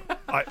Rioch.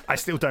 I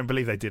still don't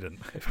believe they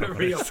didn't.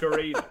 Rioch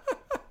Arena.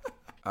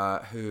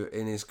 Who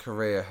in his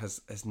career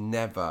has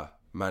never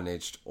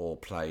managed or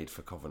played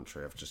for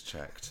Coventry. I've just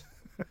checked.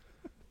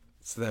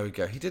 So there we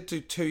go. He did do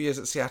 2 years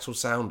at Seattle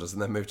Sounders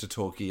and then moved to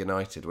Torquay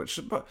United, which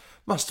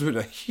must have been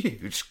a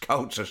huge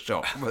culture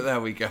shock. But there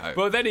we go.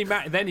 Well, then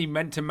he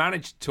meant to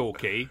manage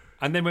Torquay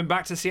and then went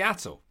back to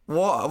Seattle.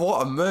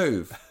 What a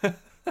move!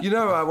 You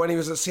know, when he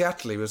was at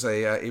Seattle, he was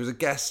a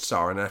guest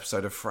star in an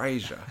episode of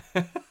Frasier.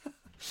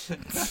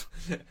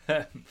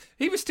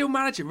 He was still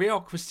managing.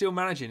 Rioch was still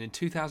managing in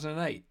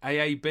 2008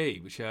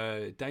 AAB, which is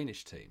a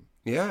Danish team.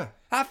 Yeah,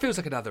 that feels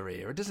like another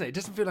era, doesn't it? It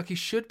doesn't feel like he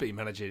should be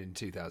managing in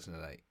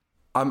 2008.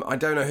 I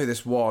don't know who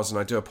this was, and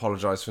I do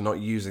apologise for not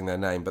using their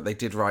name, but they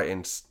did write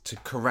in to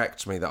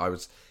correct me that I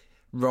was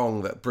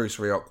wrong, that Bruce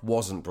Rioch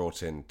wasn't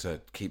brought in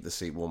to keep the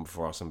seat warm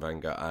before Arsene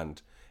Wenger,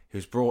 and he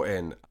was brought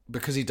in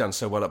because he'd done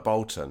so well at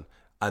Bolton.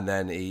 And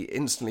then he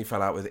instantly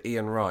fell out with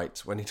Ian Wright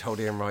when he told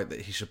Ian Wright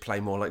that he should play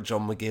more like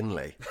John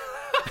McGinley.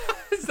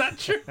 Is that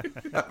true?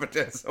 But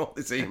that's what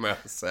this email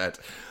said.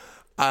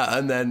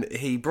 And then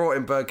he brought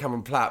in Bergkamp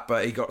and Platt,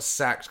 but he got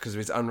sacked because of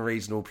his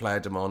unreasonable player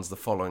demands the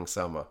following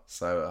summer.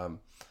 So,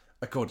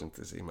 according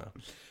to this email.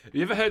 Have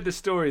you ever heard the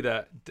story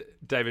that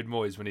David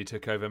Moyes, when he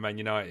took over Man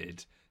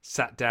United,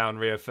 sat down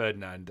Rio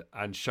Ferdinand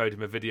and showed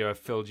him a video of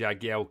Phil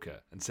Jagielka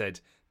and said,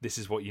 "This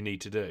is what you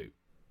need to do"?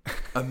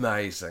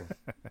 Amazing.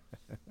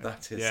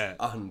 That is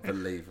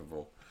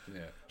unbelievable.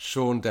 Yeah.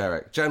 Sean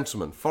Derrick.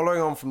 Gentlemen, following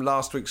on from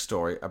last week's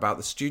story about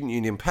the student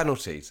union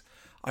penalties,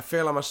 I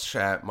feel I must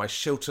share my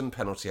Shilton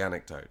penalty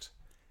anecdote.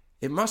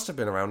 It must have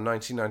been around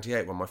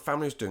 1998 when my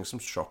family was doing some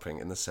shopping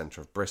in the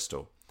centre of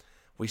Bristol.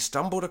 We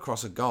stumbled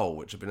across a goal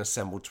which had been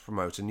assembled to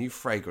promote a new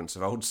fragrance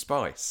of Old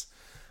Spice,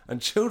 and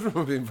children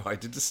were being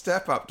invited to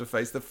step up to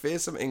face the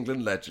fearsome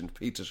England legend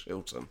Peter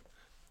Shilton.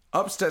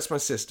 Up steps my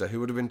sister,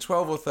 who would have been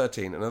 12 or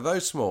 13, and although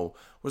small,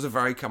 was a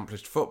very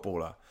accomplished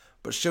footballer.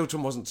 But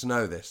Shilton wasn't to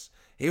know this.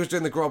 He was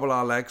doing the grobble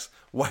our legs,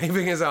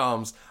 waving his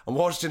arms, and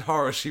watched in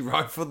horror as she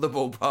rifled the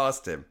ball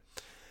past him.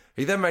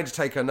 He then made to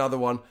take another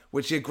one,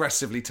 which he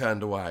aggressively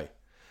turned away.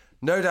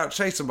 No doubt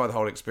chastened by the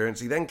whole experience,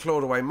 he then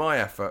clawed away my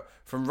effort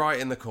from right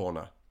in the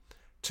corner.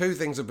 2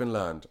 things have been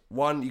learned.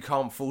 1, you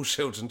can't fool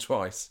Shilton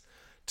twice.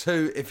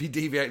 2, if he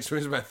deviates from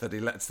his method, he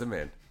lets them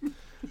in.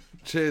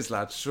 Cheers,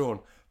 lads.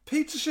 Sean.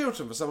 Peter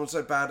Shilton, for someone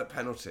so bad at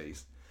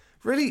penalties,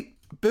 really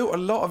built a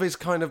lot of his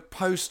kind of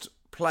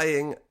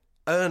post-playing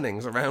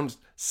earnings around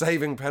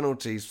saving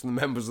penalties from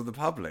the members of the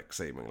public,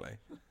 seemingly.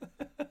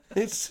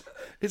 It's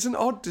an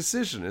odd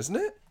decision, isn't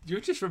it? You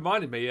just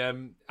reminded me,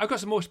 I've got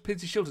some more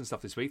Peter Shilton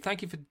stuff this week.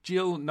 Thank you for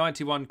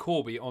Jill91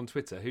 Corby on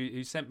Twitter,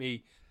 who sent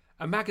me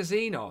a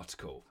magazine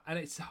article. And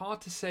it's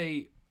hard to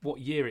say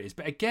what year it is,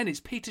 but again, it's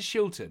Peter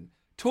Shilton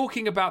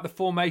talking about the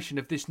formation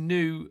of this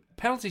new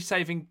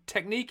penalty-saving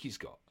technique he's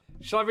got.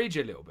 Shall I read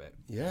you a little bit?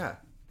 Yeah.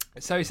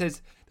 So he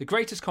says, the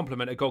greatest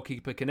compliment a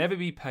goalkeeper can ever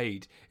be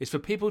paid is for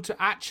people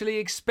to actually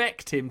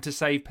expect him to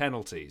save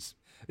penalties.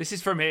 This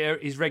is from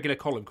his regular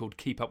column called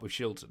Keep Up with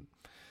Shilton.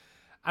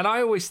 And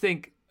I always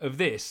think of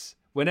this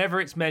whenever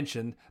it's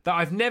mentioned that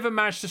I've never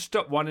managed to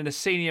stop one in a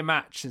senior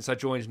match since I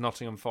joined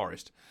Nottingham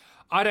Forest.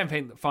 I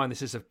don't find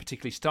this as a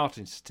particularly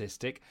startling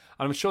statistic,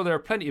 and I'm sure there are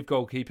plenty of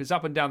goalkeepers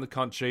up and down the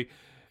country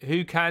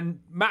who can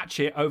match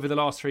it over the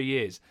last 3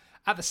 years.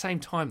 At the same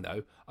time,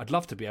 though, I'd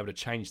love to be able to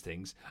change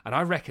things, and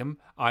I reckon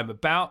I'm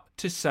about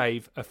to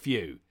save a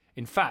few.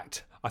 In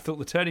fact, I thought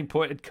the turning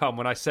point had come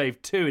when I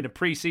saved 2 in a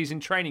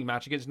pre-season training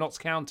match against Notts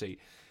County,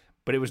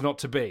 but it was not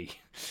to be.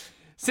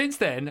 Since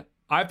then,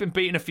 I've been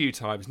beaten a few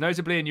times,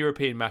 notably in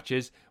European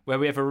matches, where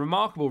we have a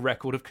remarkable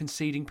record of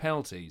conceding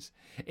penalties.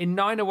 In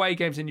 9 away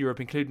games in Europe,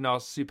 including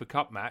our Super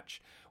Cup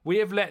match, we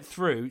have let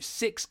through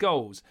 6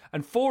 goals,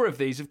 and 4 of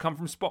these have come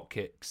from spot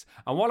kicks.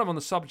 And while I'm on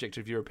the subject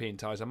of European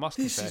ties, I must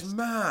confess... This is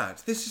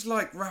mad. This is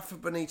like Rafa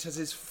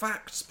Benitez's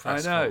facts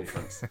press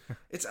conference.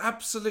 It's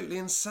absolutely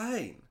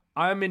insane.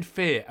 I am in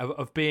fear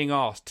of being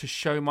asked to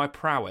show my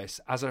prowess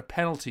as a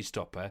penalty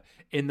stopper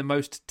in the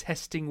most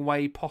testing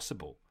way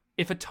possible.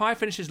 If a tie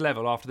finishes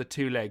level after the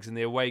 2 legs and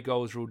the away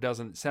goals rule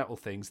doesn't settle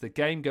things, the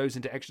game goes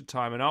into extra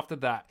time, and after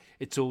that,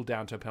 it's all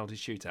down to a penalty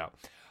shootout.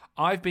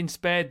 I've been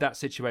spared that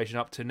situation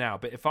up to now,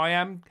 but if I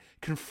am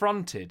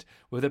confronted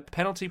with a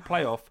penalty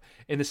playoff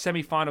in the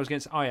semi-finals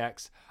against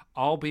Ajax,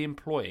 I'll be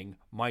employing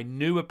my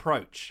new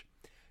approach.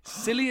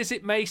 Silly as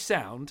it may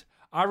sound,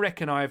 I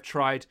reckon I have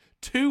tried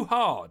too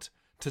hard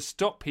to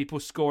stop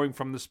people scoring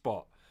from the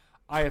spot.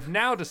 I have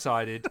now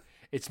decided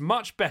it's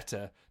much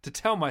better to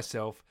tell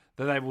myself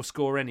that they will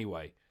score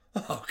anyway.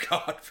 Oh,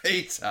 God,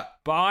 Peter.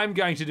 But I'm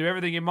going to do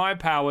everything in my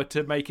power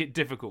to make it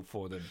difficult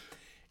for them.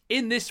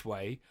 In this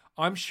way,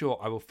 I'm sure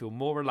I will feel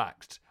more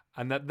relaxed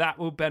and that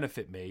will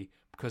benefit me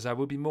because I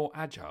will be more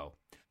agile.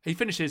 He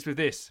finishes with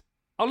this.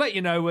 I'll let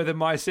you know whether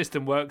my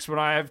system works when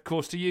I have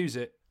cause to use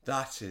it.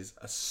 That is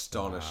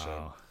astonishing.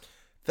 Wow.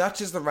 That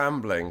is the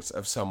ramblings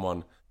of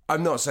someone,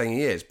 I'm not saying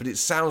he is, but it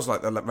sounds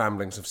like the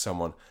ramblings of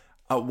someone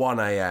at 1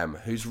 a.m.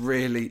 who's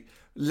really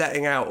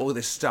letting out all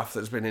this stuff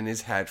that's been in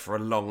his head for a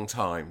long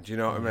time. Do you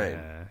know what I mean?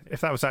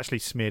 If that was actually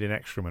smeared in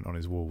excrement on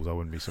his walls, I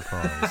wouldn't be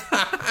surprised.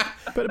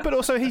 but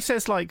also he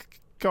says, like,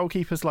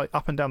 goalkeepers like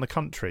up and down the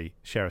country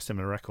share a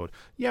similar record.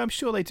 Yeah, I'm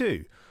sure they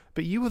do.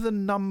 But you were the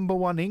number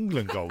 1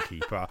 England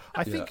goalkeeper.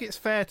 I think it's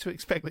fair to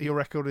expect that your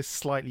record is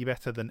slightly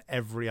better than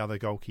every other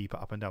goalkeeper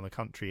up and down the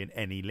country in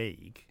any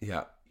league.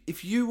 Yeah.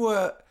 If you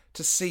were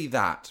to see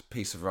that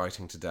piece of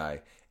writing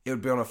today, it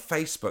would be on a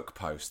Facebook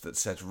post that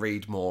said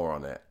read more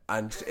on it.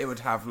 And it would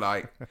have,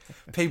 like,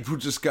 people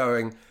just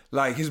going,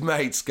 like his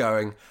mates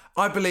going,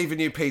 I believe in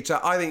you,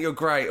 Peter. I think you're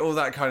great. All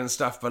that kind of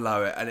stuff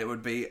below it. And it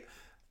would be...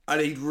 And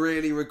he'd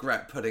really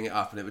regret putting it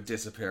up and it would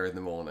disappear in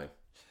the morning.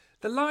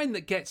 The line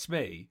that gets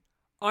me,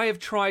 I have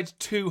tried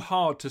too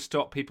hard to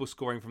stop people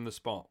scoring from the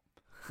spot.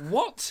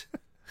 What?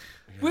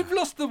 We've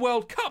lost the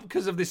World Cup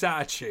because of this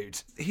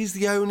attitude. He's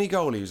the only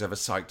goalie who's ever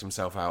psyched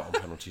himself out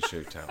on penalty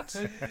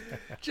shootouts.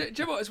 Do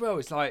you know what, as well?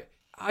 It's like,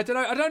 I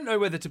don't know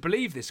whether to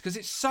believe this because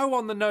it's so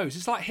on the nose.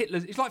 It's like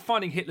it's like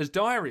finding Hitler's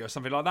diary or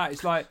something like that.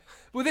 It's like,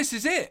 well, this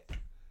is it.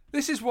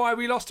 This is why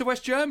we lost to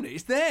West Germany.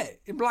 It's there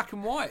in black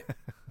and white.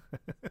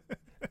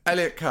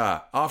 Elliot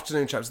Kerr,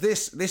 afternoon chaps.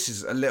 This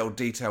is a little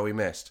detail we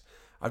missed.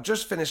 I've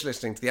just finished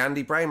listening to the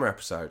Andy Bramer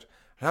episode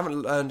and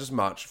haven't learned as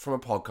much from a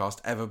podcast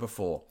ever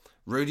before.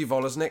 Rudy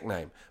Voller's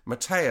nickname,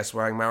 Mateus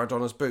wearing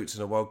Maradona's boots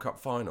in a World Cup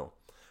final,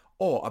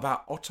 or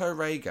about Otto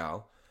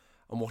Rehagel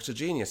and what a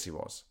genius he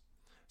was.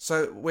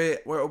 So we're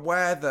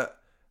aware that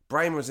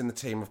Bramer was in the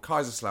team of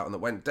Kaiserslautern that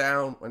went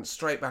down, went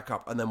straight back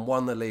up, and then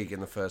won the league in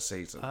the first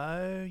season.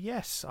 Oh,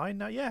 yes, I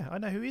know. Yeah, I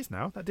know who he is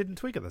now. That didn't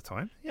twig at the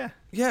time. Yeah.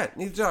 Yeah,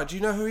 neither did I. Do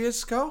you know who he is,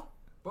 Skull?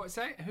 What's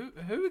that?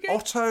 Who again?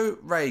 Otto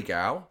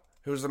Rehagel,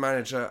 who was the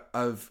manager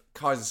of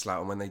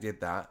Kaiserslautern when they did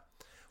that,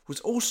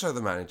 was also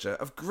the manager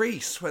of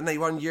Greece when they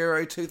won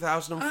Euro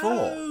 2004.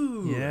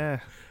 Oh! Yeah.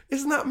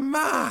 Isn't that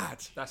mad?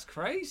 That's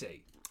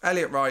crazy.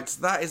 Elliot writes,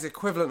 that is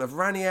equivalent of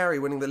Ranieri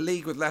winning the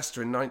league with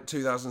Leicester in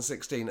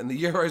 2016 and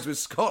the Euros with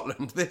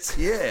Scotland this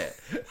year.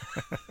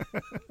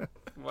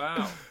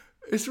 Wow.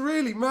 It's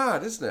really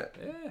mad, isn't it?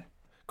 Yeah.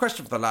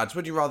 Question for the lads.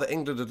 Would you rather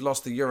England had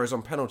lost the Euros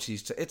on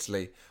penalties to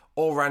Italy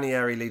or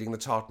Ranieri leading the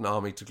Tartan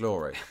army to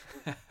glory?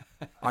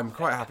 I'm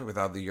quite happy with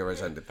how the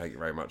Euros ended. Thank you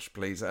very much,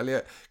 please,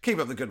 Elliot. Keep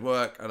up the good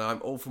work, and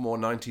I'm all for more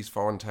 90s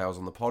foreign tales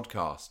on the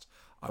podcast.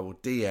 I will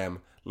DM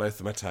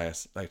Lothar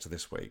Matthäus later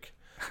this week.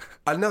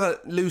 Another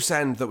loose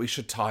end that we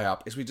should tie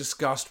up is we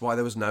discussed why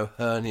there was no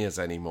hernias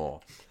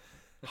anymore.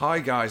 Hi,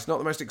 guys. Not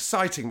the most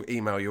exciting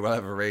email you will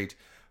ever read,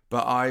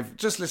 but I've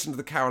just listened to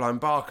the Caroline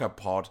Barker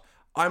pod.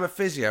 I'm a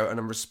physio, and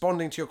I'm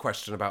responding to your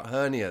question about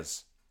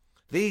hernias.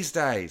 These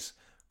days,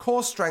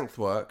 core strength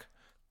work...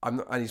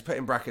 and he's put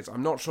in brackets,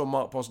 I'm not sure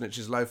Mark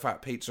Bosnich's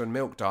low-fat pizza and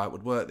milk diet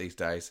would work these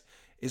days,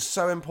 is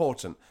so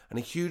important and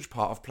a huge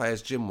part of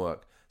players' gym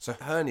work, so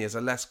hernias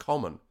are less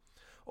common.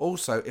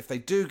 Also, if they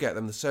do get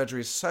them, the surgery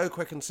is so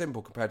quick and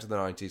simple compared to the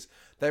 90s,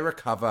 they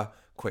recover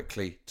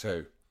quickly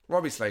too.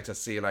 Robbie Slater,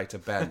 see you later,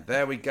 Ben.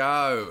 There we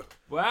go.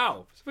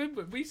 Wow.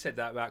 We said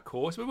that about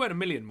course. We weren't a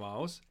million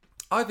miles.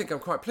 I think I'm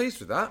quite pleased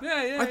with that.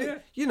 Yeah, I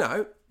think, you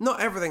know, not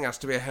everything has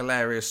to be a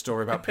hilarious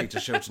story about Peter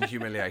Shilton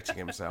humiliating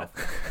himself.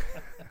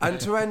 And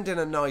to end in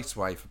a nice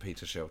way for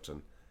Peter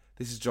Shilton,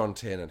 this is John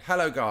Tiernan.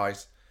 Hello,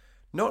 guys.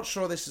 Not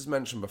sure this is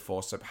mentioned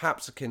before, so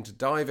perhaps akin to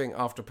diving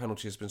after a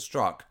penalty has been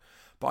struck,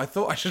 but I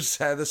thought I should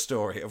share the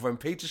story of when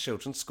Peter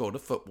Shilton scored a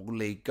Football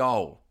League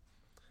goal.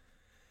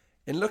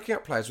 In looking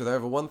at players with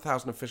over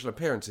 1,000 official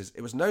appearances,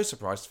 it was no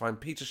surprise to find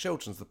Peter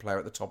Shilton's the player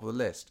at the top of the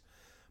list.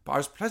 But I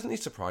was pleasantly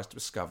surprised to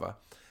discover,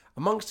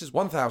 amongst his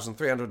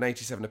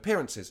 1,387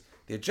 appearances,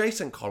 the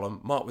adjacent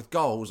column marked with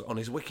goals on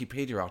his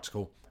Wikipedia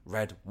article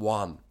read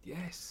 1.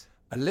 Yes.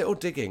 A little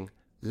digging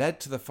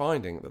led to the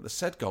finding that the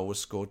said goal was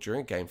scored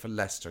during a game for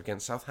Leicester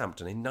against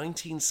Southampton in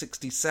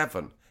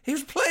 1967. He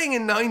was playing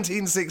in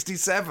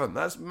 1967.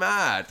 That's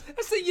mad.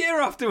 That's the year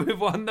after we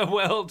won the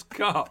World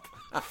Cup.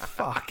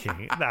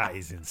 Fucking, that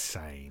is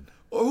insane.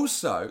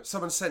 Also,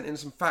 someone sent in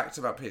some facts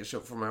about Peter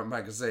Shilton from our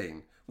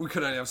magazine. We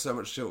could only have so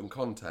much Shilton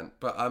content,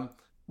 but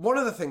One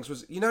of the things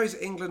was, he's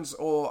England's,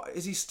 or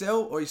is he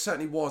still, or he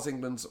certainly was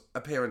England's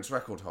appearance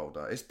record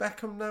holder. Is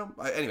Beckham now?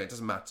 Anyway, it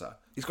doesn't matter.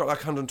 He's got like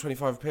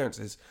 125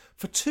 appearances.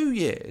 For 2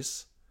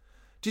 years,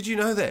 did you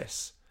know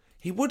this?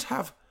 He would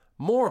have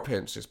more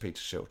appearances, Peter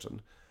Shilton,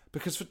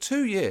 because for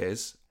 2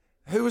 years,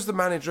 who was the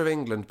manager of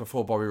England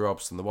before Bobby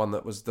Robson, the one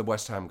that was the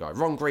West Ham guy?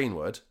 Ron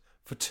Greenwood,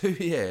 for 2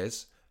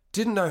 years,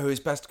 didn't know who his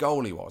best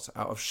goalie was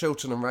out of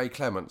Shilton and Ray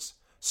Clements.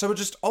 So we'll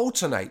just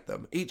alternate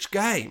them each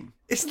game.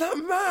 Isn't that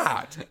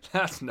mad?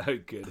 That's no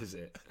good, is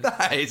it?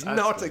 That is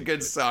not a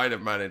good sign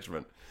of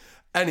management.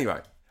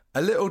 Anyway,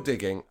 a little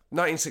digging.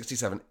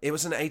 1967, it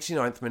was an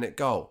 89th minute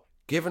goal.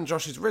 Given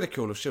Josh's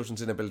ridicule of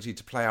Shilton's inability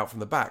to play out from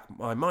the back,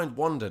 my mind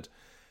wandered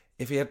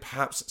if he had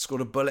perhaps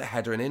scored a bullet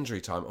header in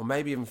injury time, or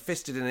maybe even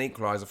fisted an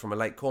equaliser from a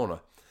late corner.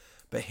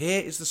 But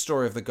here is the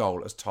story of the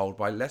goal as told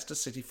by Leicester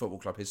City Football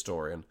Club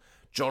historian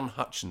John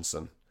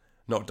Hutchinson.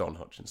 Not Don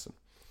Hutchinson.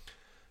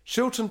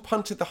 Shilton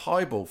punted the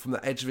high ball from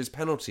the edge of his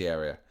penalty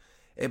area.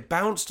 It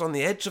bounced on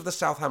the edge of the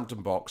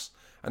Southampton box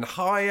and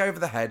high over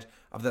the head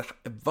of the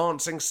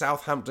advancing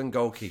Southampton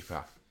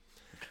goalkeeper.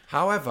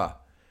 However,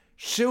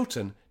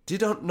 Shilton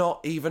did not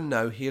even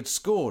know he had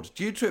scored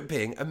due to it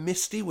being a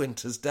misty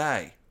winter's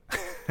day.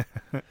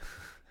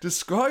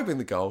 Describing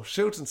the goal,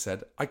 Shilton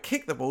said, "I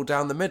kicked the ball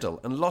down the middle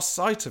and lost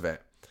sight of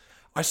it.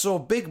 I saw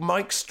big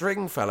Mike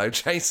Stringfellow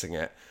chasing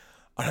it,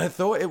 and I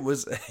thought it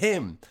was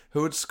him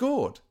who had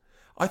scored.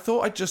 I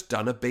thought I'd just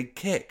done a big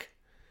kick."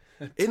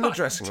 In the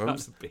dressing room,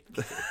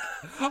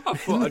 I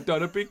thought I'd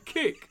done a big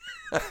kick.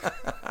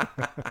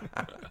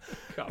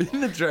 In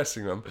the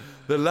dressing room,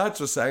 the lads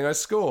were saying I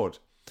scored.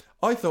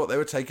 I thought they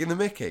were taking the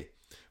mickey.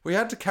 We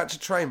had to catch a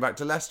train back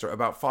to Leicester at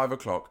about 5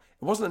 o'clock.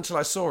 It wasn't until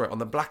I saw it on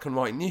the black and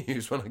white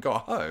news when I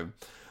got home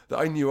that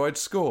I knew I'd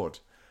scored.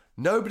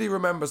 Nobody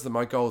remembers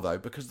my goal, though,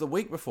 because the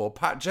week before,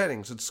 Pat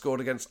Jennings had scored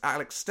against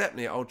Alex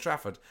Stepney at Old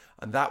Trafford,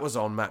 and that was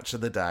on Match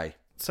of the Day.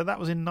 So that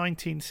was in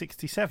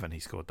 1967 he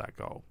scored that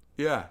goal?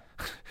 Yeah.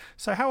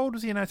 So how old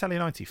was he in Italia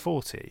 90?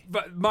 40?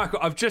 But, Michael,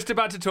 I'm just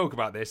about to talk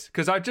about this,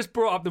 because I just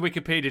brought up the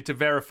Wikipedia to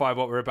verify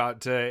what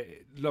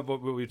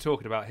what we were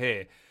talking about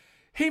here.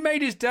 He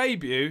made his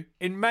debut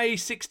in May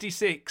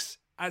 66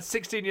 at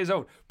 16 years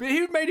old. But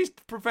he made his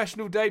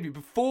professional debut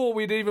before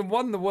we'd even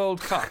won the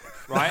World Cup,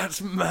 right?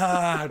 That's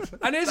mad.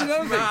 And here's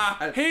another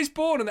thing. He's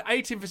born on the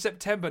 18th of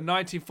September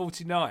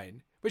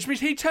 1949, which means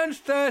he turned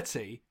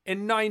 30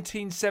 in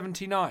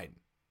 1979.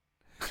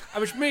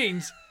 And which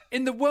means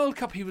in the World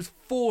Cup he was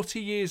 40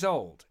 years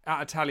old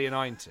at Italia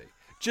 90,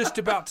 just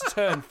about to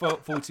turn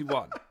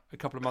 41 a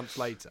couple of months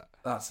later.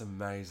 That's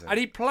amazing. And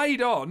he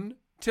played on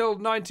till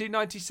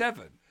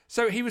 1997.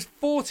 So he was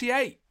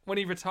 48 when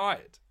he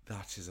retired.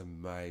 That is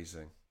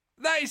amazing.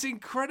 That is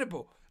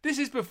incredible. This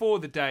is before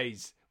the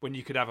days when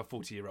you could have a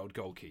 40-year-old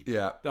goalkeeper.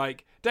 Yeah.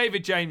 Like,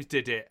 David James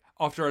did it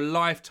after a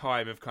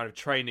lifetime of kind of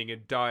training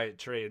and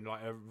dietary and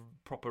like a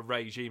proper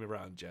regime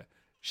around you.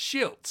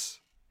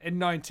 Schiltz in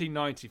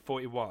 1990,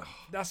 41.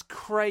 That's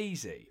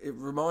crazy. It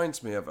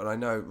reminds me of, and I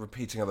know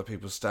repeating other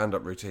people's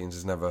stand-up routines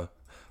is never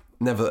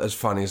as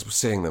funny as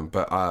seeing them,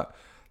 but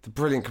the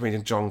brilliant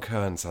comedian John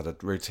Kearns had a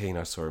routine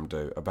I saw him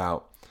do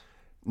about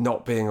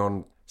not being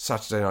on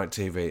Saturday night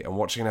TV and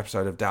watching an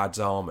episode of Dad's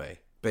Army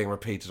being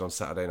repeated on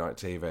Saturday night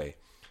TV,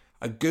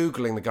 and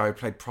Googling the guy who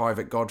played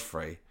Private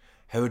Godfrey,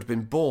 who had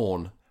been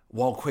born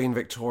while Queen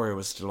Victoria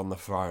was still on the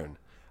throne.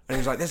 And he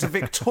was like, there's a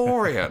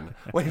Victorian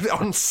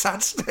on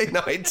Saturday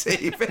night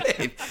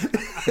TV.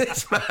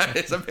 This man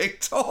is a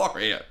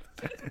Victorian.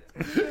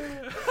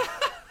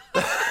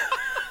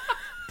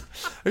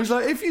 He was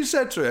like, if you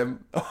said to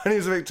him, when he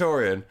was a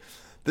Victorian,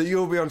 that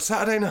you'll be on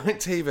Saturday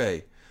night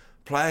TV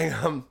playing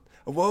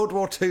a World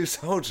War II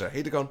soldier,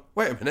 he'd have gone,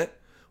 wait a minute,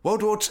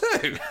 World War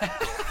II?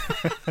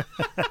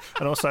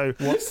 And also,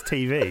 what's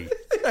TV?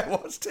 Yeah,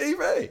 what's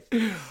TV?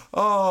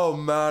 Oh,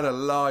 man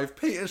alive.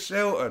 Peter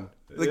Shilton,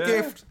 the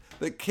gift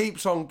that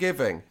keeps on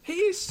giving. He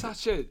is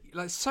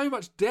so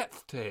much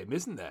depth to him,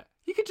 isn't there?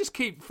 You could just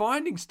keep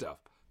finding stuff.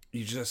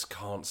 You just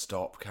can't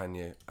stop, can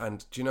you?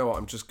 And do you know what?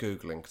 I'm just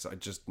Googling because I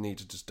just need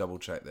to just double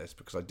check this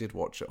because I did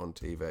watch it on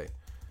TV.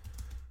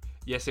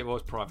 Yes, it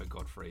was Private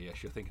Godfrey.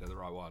 Yes, you're thinking of the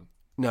right one.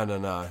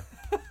 No.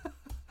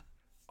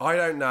 I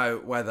don't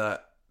know whether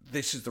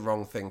this is the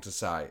wrong thing to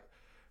say.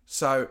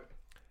 So,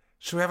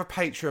 should we have a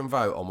Patreon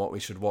vote on what we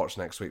should watch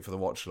next week for the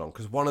watch along?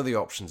 Because one of the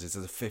options is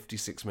there's a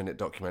 56-minute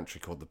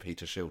documentary called The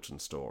Peter Shilton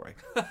Story.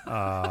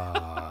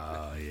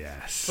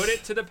 Yes. Put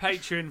it to the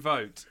Patreon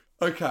vote.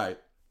 Okay.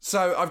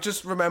 So I've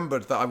just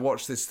remembered that I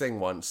watched this thing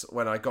once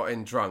when I got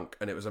in drunk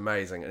and it was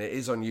amazing, and it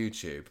is on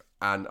YouTube,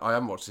 and I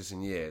haven't watched this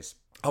in years.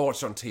 I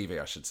watched it on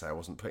TV, I should say. I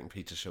wasn't putting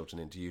Peter Shilton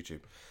into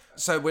YouTube.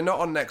 So we're not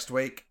on next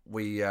week.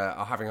 We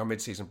are having our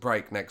mid-season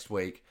break next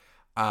week.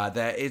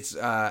 There is,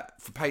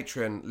 for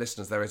Patreon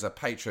listeners, there is a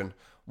Patreon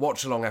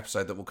watch-along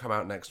episode that will come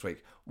out next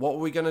week. What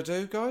were we going to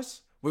do,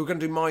 guys? We were going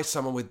to do My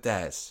Summer with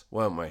Des,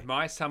 weren't we?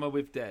 My Summer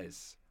with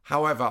Des.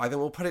 However, I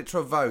think we'll put it to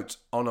a vote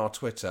on our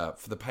Twitter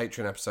for the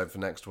Patreon episode for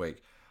next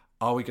week.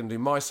 Are we going to do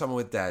My Summer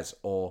with Des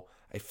or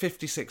a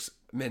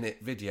 56-minute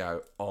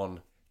video on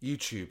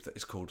YouTube that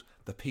is called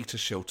The Peter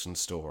Shilton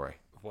Story.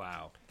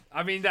 Wow.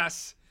 I mean,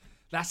 that's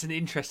an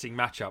interesting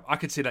matchup. I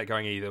could see that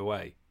going either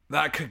way.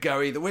 That could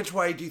go either. Which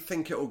way do you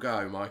think it will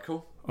go,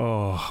 Michael?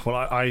 Oh, well,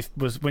 I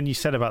was, when you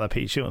said about the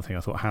Peter Shilton thing, I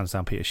thought hands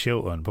down Peter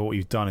Shilton, but what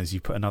you've done is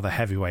you put another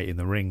heavyweight in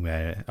the ring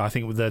there. I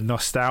think the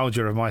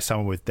nostalgia of My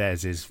Summer with Des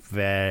is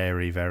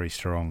very, very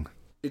strong.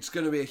 It's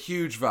going to be a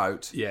huge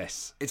vote.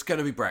 Yes. It's going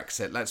to be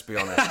Brexit, let's be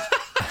honest.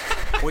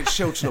 Which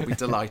Shilton will be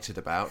delighted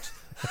about.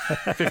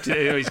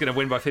 He's going to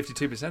win by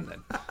 52%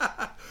 then.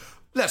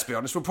 Let's be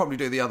honest, we'll probably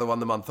do the other one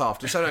the month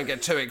after, so don't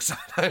get too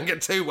excited, don't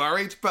get too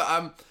worried.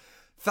 But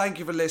thank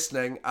you for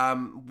listening.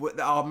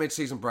 Our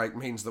mid-season break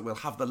means that we'll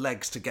have the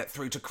legs to get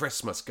through to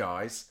Christmas,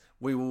 guys.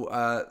 We will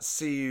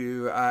see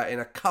you in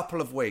a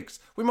couple of weeks.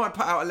 We might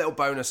put out a little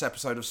bonus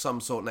episode of some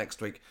sort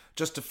next week,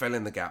 just to fill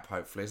in the gap,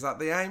 hopefully. Is that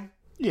the aim?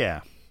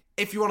 Yeah.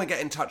 If you want to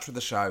get in touch with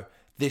the show,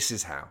 this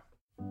is how.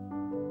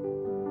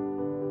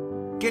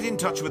 Get in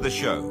touch with the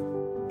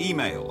show.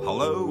 Email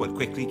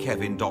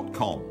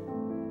hello@quicklykevin.com.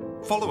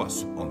 Follow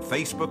us on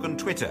Facebook and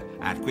Twitter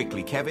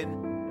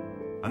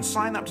 @QuicklyKevin, and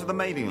sign up to the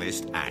mailing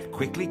list at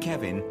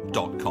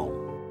quicklykevin.com.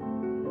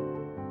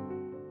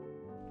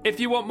 If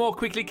you want more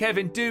Quickly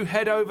Kevin, do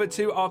head over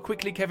to our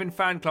Quickly Kevin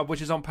fan club,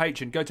 which is on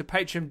Patreon. Go to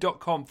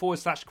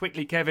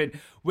patreon.com/Quickly Kevin.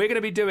 We're going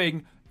to be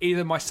doing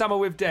either My Summer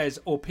with Des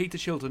or Peter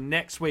Shilton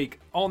next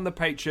week on the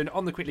Patreon,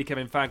 on the Quickly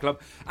Kevin fan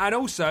club. And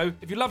also,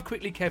 if you love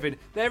Quickly Kevin,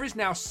 there is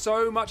now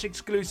so much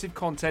exclusive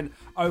content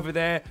over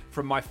there,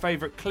 from my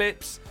favourite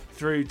clips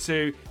through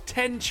to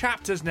 10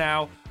 chapters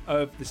now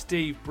of the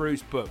Steve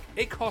Bruce book.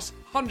 It costs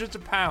hundreds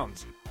of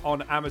pounds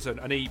on Amazon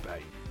and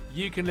eBay.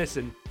 You can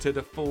listen to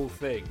the full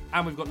thing.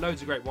 And we've got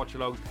loads of great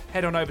watch-alongs.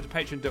 Head on over to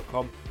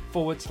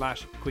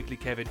patreon.com/Quickly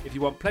Kevin if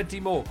you want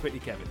plenty more Quickly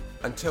Kevin.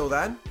 Until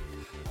then,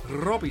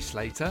 Robbie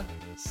Slater,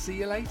 see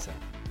you later.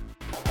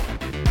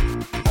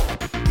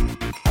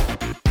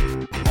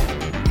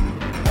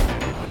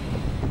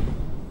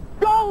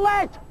 Go,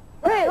 lads!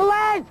 Hit,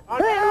 lads! Hit,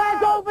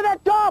 lads, over the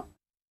top!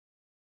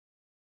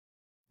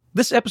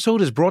 This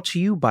episode is brought to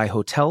you by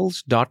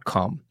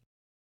Hotels.com.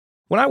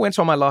 When I went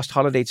on my last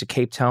holiday to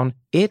Cape Town,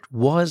 it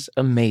was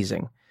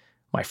amazing.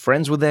 My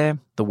friends were there,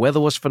 the weather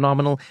was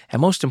phenomenal,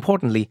 and most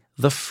importantly,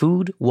 the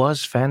food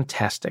was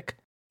fantastic.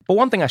 But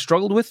one thing I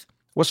struggled with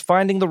was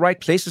finding the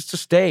right places to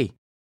stay.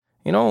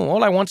 You know,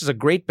 all I want is a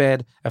great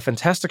bed, a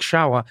fantastic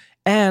shower,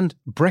 and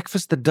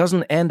breakfast that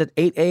doesn't end at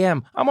 8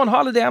 a.m. I'm on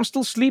holiday, I'm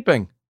still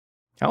sleeping.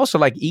 I also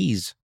like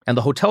ease, and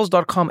the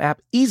Hotels.com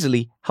app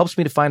easily helps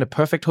me to find a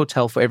perfect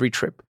hotel for every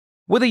trip.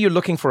 Whether you're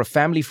looking for a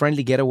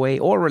family-friendly getaway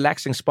or a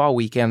relaxing spa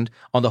weekend,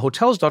 on the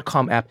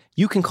Hotels.com app,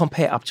 you can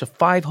compare up to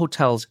 5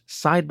 hotels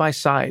side by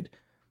side.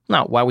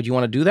 Now, why would you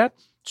want to do that?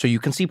 So you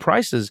can see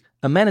prices,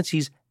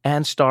 amenities,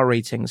 and star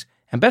ratings.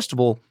 And best of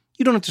all,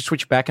 you don't have to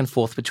switch back and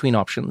forth between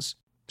options.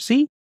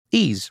 See?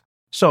 Ease.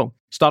 So,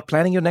 start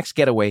planning your next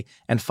getaway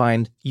and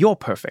find your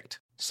perfect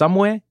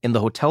somewhere in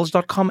the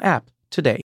Hotels.com app today.